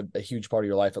a huge part of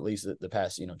your life, at least the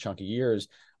past chunk of years,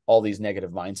 all these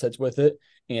negative mindsets with it.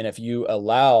 And if you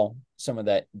allow some of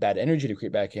that bad energy to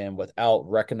creep back in without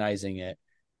recognizing it,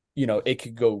 it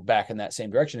could go back in that same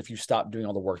direction if you stop doing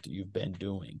all the work that you've been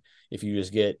doing. If you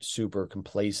just get super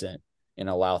complacent and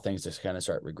allow things to kind of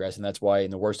start regressing. That's why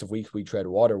in the worst of weeks we tread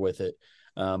water with it.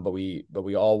 But we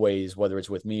always, whether it's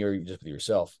with me or just with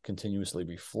yourself, continuously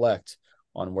reflect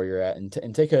on where you're at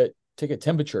and take a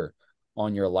temperature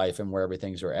on your life and where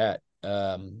everything's are at.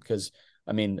 Because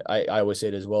I mean, I always say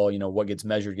it as well. What gets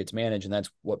measured gets managed, and that's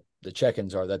what the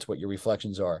check-ins are. That's what your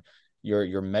reflections are.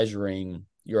 You're measuring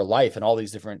your life and all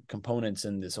these different components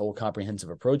and this whole comprehensive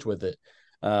approach with it.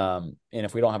 And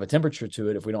if we don't have a temperature to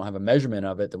it, if we don't have a measurement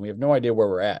of it, then we have no idea where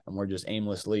we're at, and we're just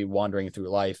aimlessly wandering through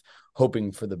life,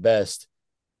 hoping for the best,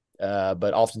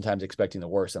 but oftentimes expecting the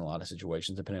worst in a lot of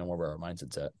situations, depending on where our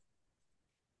mindset's at.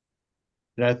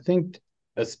 And I think,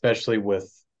 especially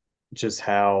with just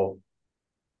how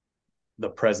the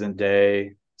present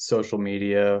day social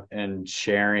media and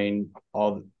sharing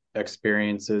all the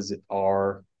experiences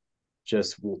are,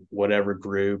 just whatever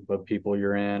group of people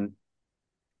you're in,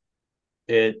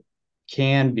 it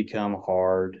can become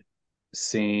hard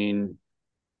seeing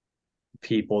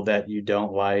people that you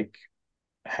don't like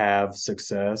have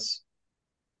success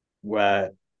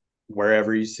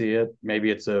wherever you see it.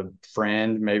 Maybe it's a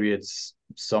friend, maybe it's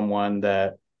someone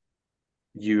that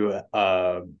you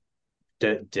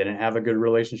didn't have a good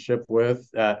relationship with.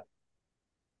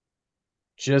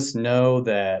 Just know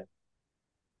that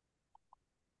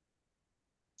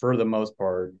for the most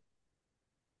part,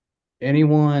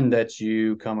 anyone that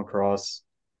you come across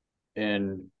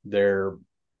in their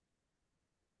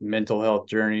mental health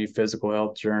journey, physical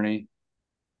health journey,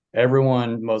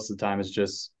 everyone most of the time is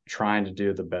just trying to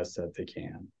do the best that they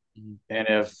can. Mhm. And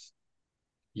if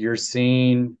you're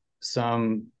seeing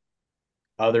some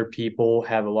other people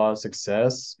have a lot of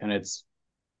success and it's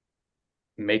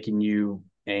making you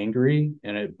angry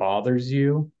and it bothers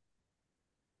you,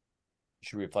 You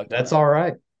should reflect on that's it. all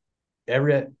right.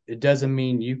 It doesn't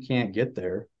mean you can't get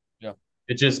there. Yeah.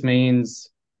 It just means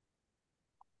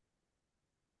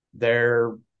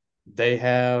they're they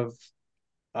have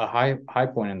a high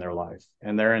point in their life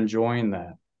and they're enjoying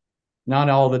that. Not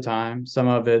all the time. Some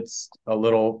of it's a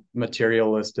little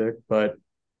materialistic, but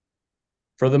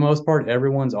for the most part,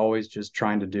 everyone's always just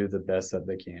trying to do the best that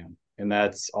they can. And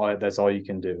that's all you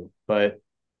can do. But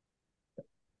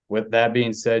with that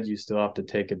being said, you still have to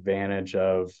take advantage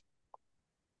of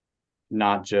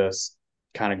not just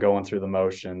kind of going through the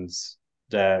motions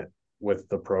that with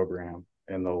the program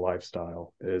and the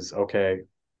lifestyle is okay.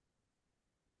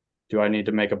 Do I need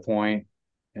to make a point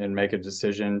and make a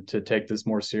decision to take this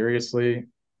more seriously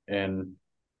and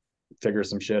figure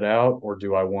some shit out? Or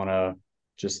do I want to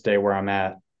just stay where I'm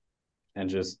at and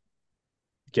just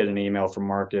get an email from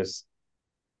Marcus,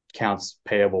 counts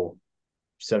payable,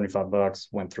 $75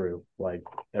 went through like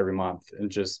every month, and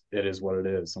just it is what it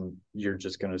is, and you're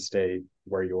just going to stay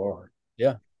where you are.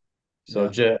 Yeah. So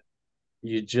Yeah.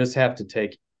 you just have to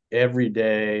take every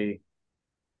day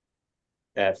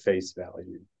at face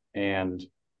value, and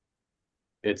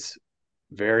it's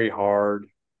very hard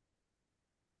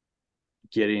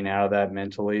getting out of that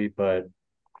mentally. But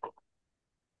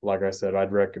like I said,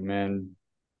 I'd recommend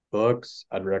books.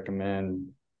 I'd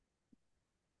recommend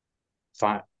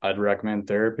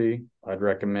therapy. I'd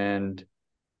recommend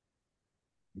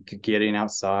getting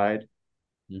outside,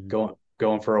 Mhm.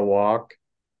 going for a walk.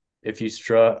 If you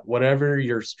whatever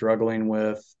you're struggling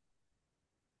with,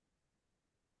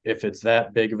 if it's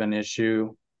that big of an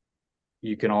issue,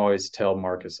 you can always tell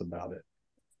Marcus about it.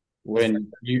 That's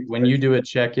When you do a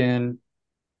check-in,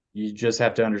 you just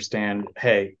have to understand,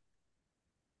 hey,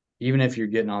 even if you're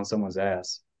getting on someone's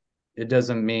ass, it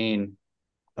doesn't mean,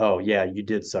 oh yeah, you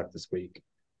did suck this week.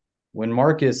 When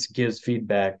Marcus gives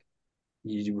feedback,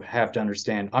 you have to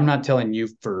understand, I'm not telling you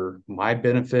for my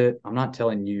benefit. I'm not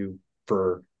telling you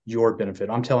for your benefit.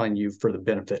 I'm telling you for the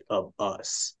benefit of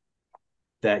us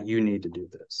that you need to do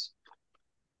this.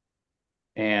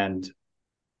 And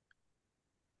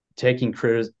taking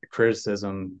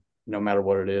criticism, no matter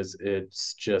what it is,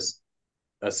 it's just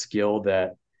a skill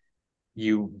that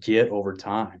you get over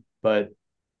time. But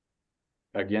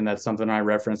again, that's something I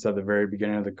referenced at the very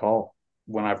beginning of the call.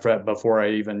 When I before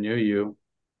I even knew you,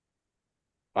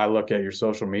 I look at your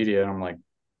social media and I'm like,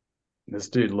 this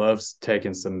dude loves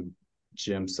taking some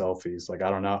gym selfies. Like, I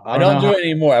don't know. I I don't don't know do how it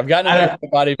anymore. I've gotten I away from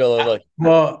don't, the bodybuilder look.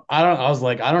 well, I was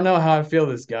like, I don't know how I feel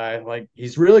this guy. Like,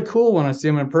 he's really cool when I see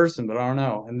him in person, but I don't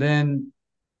know. And then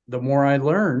the more I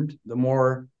learned, the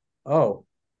more, oh,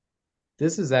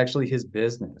 this is actually his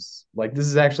business. Like, this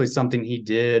is actually something he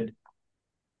did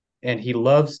and he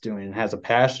loves doing and has a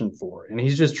passion for. And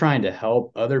he's just trying to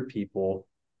help other people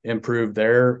improve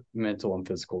their mental and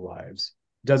physical lives.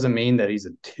 Doesn't mean that he's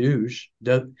a douche.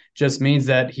 Just means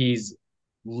that he's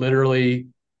literally,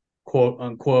 quote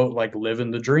unquote, like living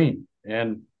the dream.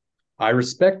 And I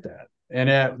respect that. And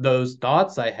at those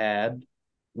thoughts I had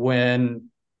when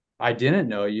I didn't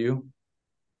know you,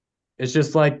 it's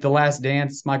just like the Last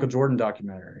Dance Michael Jordan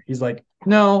documentary. He's like,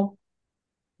 no,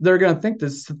 they're gonna think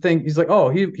this thing. He's like, oh,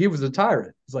 he was a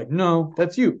tyrant. He's like, no,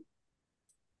 that's you.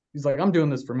 He's like, I'm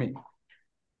doing this for me.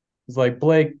 He's like,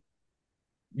 Blake,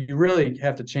 you really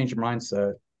have to change your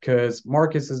mindset because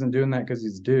Marcus isn't doing that because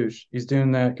he's a douche. He's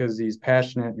doing that because he's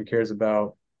passionate and cares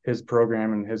about his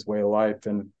program and his way of life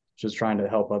and just trying to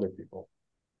help other people.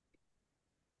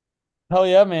 Hell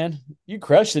yeah, man. You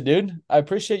crushed it, dude. I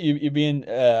appreciate you being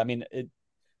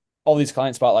all these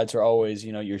client spotlights are always,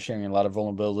 you're sharing a lot of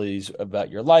vulnerabilities about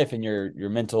your life and your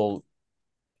mental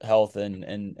health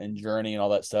and journey and all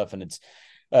that stuff. And it's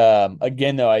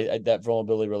again though, I that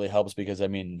vulnerability really helps because I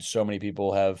mean so many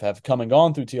people have come and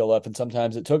gone through TLF, and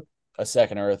sometimes it took a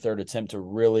second or a third attempt to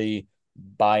really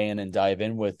buy in and dive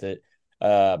in with it.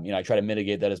 I try to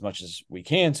mitigate that as much as we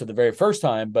can. So the very first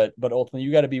time, but ultimately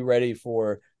you got to be ready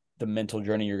for the mental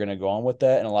journey you're going to go on with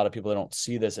that. And a lot of people don't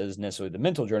see this as necessarily the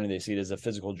mental journey; they see it as a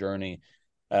physical journey.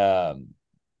 Um,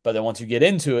 but then once you get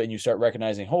into it and you start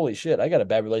recognizing, holy shit, I got a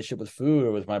bad relationship with food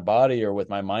or with my body or with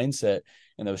my mindset,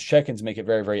 and those check-ins make it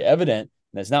very, very evident.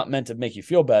 And it's not meant to make you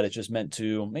feel bad. It's just meant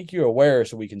to make you aware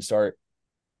so we can start.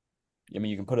 I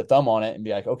mean, you can put a thumb on it and be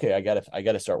like, okay, I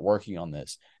gotta start working on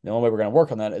this. And the only way we're gonna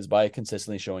work on that is by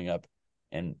consistently showing up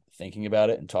and thinking about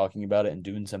it and talking about it and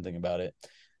doing something about it.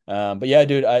 But yeah,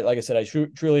 dude, like I said, I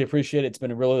truly appreciate it. It's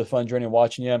been a really fun journey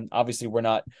watching you. Obviously, we're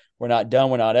not done.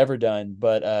 We're not ever done.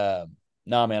 But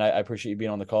nah, man, I appreciate you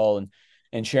being on the call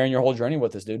and sharing your whole journey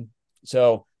with us, dude.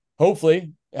 So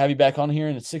hopefully have you back on here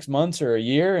in 6 months or a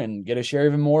year and get to share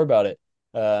even more about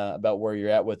where you're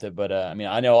at with it. But I mean,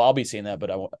 I know I'll be seeing that, but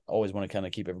always want to kind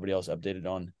of keep everybody else updated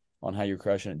on how you're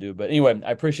crushing it, dude. But anyway,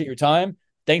 I appreciate your time.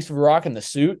 Thanks for rocking the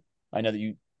suit. I know that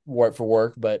you wore it for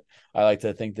work, but I like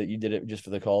to think that you did it just for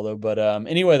the call though. But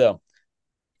anyway though,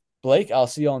 Blake, I'll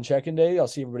see you on check-in day. I'll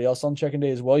see everybody else on check-in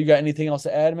day as well. You got anything else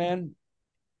to add, man?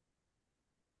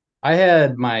 I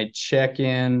had my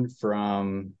check-in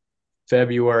from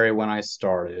February when I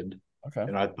started, Okay.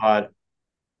 and I thought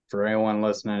for anyone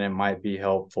listening, it might be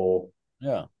helpful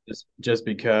Yeah. just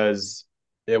because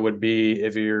it would be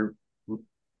if you're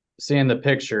seeing the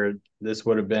picture, this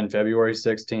would have been February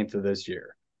 16th of this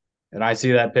year. And I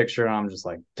see that picture and I'm just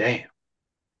like, damn,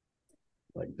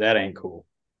 like that ain't cool.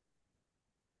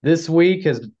 This week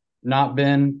has not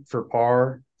been for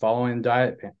par following the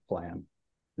diet plan.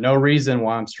 No reason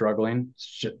why I'm struggling.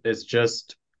 It's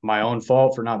just my own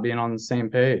fault for not being on the same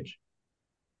page.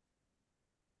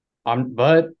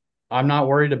 But I'm not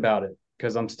worried about it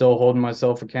because I'm still holding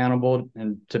myself accountable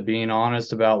and to being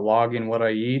honest about logging what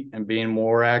I eat and being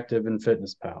more active in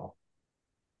Fitness Pal.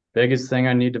 Biggest thing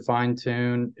I need to fine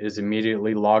tune is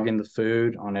immediately logging the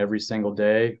food on every single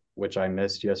day, which I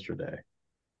missed yesterday.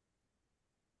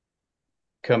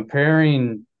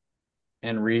 Comparing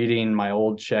and reading my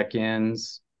old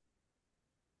check-ins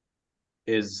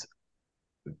is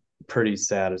pretty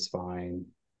satisfying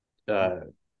uh,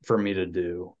 for me to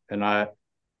do, and I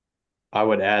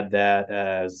would add that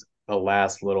as a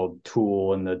last little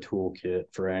tool in the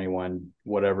toolkit for anyone,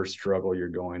 whatever struggle you're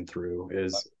going through,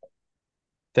 is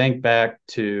think back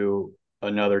to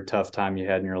another tough time you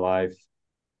had in your life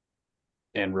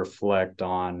and reflect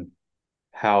on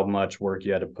how much work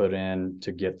you had to put in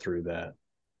to get through that.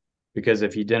 Because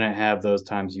if you didn't have those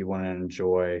times, you wouldn't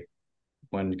enjoy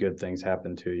when good things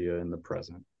happen to you in the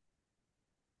present.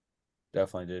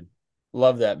 Definitely, dude.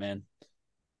 Love that, man.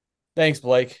 Thanks,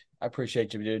 Blake. I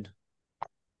appreciate you, dude.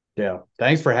 Yeah.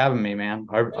 Thanks for having me, man.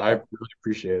 I Yeah. really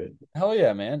appreciate it. Hell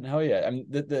yeah, man. Hell yeah. I mean,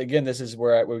 again, this is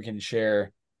where we can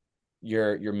share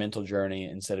your mental journey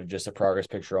instead of just a progress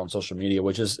picture on social media,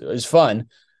 which is fun,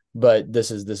 but this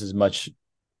is much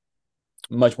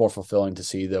more fulfilling to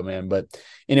see though, man. But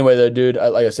anyway, though, dude,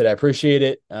 like I said, I appreciate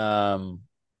it.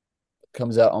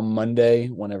 Comes out on Monday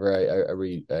whenever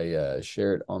I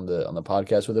share it on the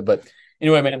podcast with it. But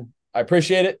anyway, man, I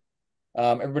appreciate it.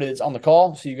 Everybody that's on the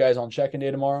call, see you guys on check-in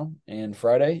day tomorrow and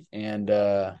Friday. And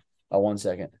 1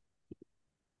 second.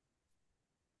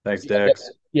 Thanks, Yeah,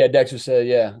 Dex. yeah, Dexter said,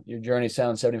 yeah, your journey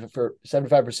sounds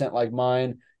 75% like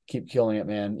mine. Keep killing it,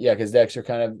 man. Yeah, because Dexter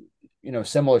kind of,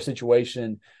 similar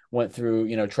situation, went through,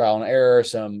 trial and error,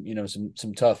 some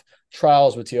tough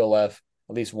trials with TLF,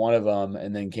 at least one of them,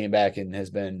 and then came back and has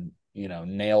been,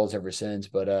 nails ever since.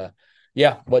 But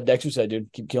yeah, what Dexter said,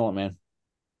 dude, keep killing it, man.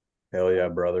 Hell yeah,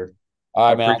 brother. All I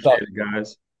right, man. appreciate it,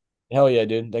 guys. Hell yeah,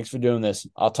 dude. Thanks for doing this.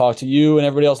 I'll talk to you and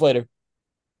everybody else later.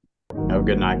 Have a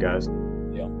good night, guys.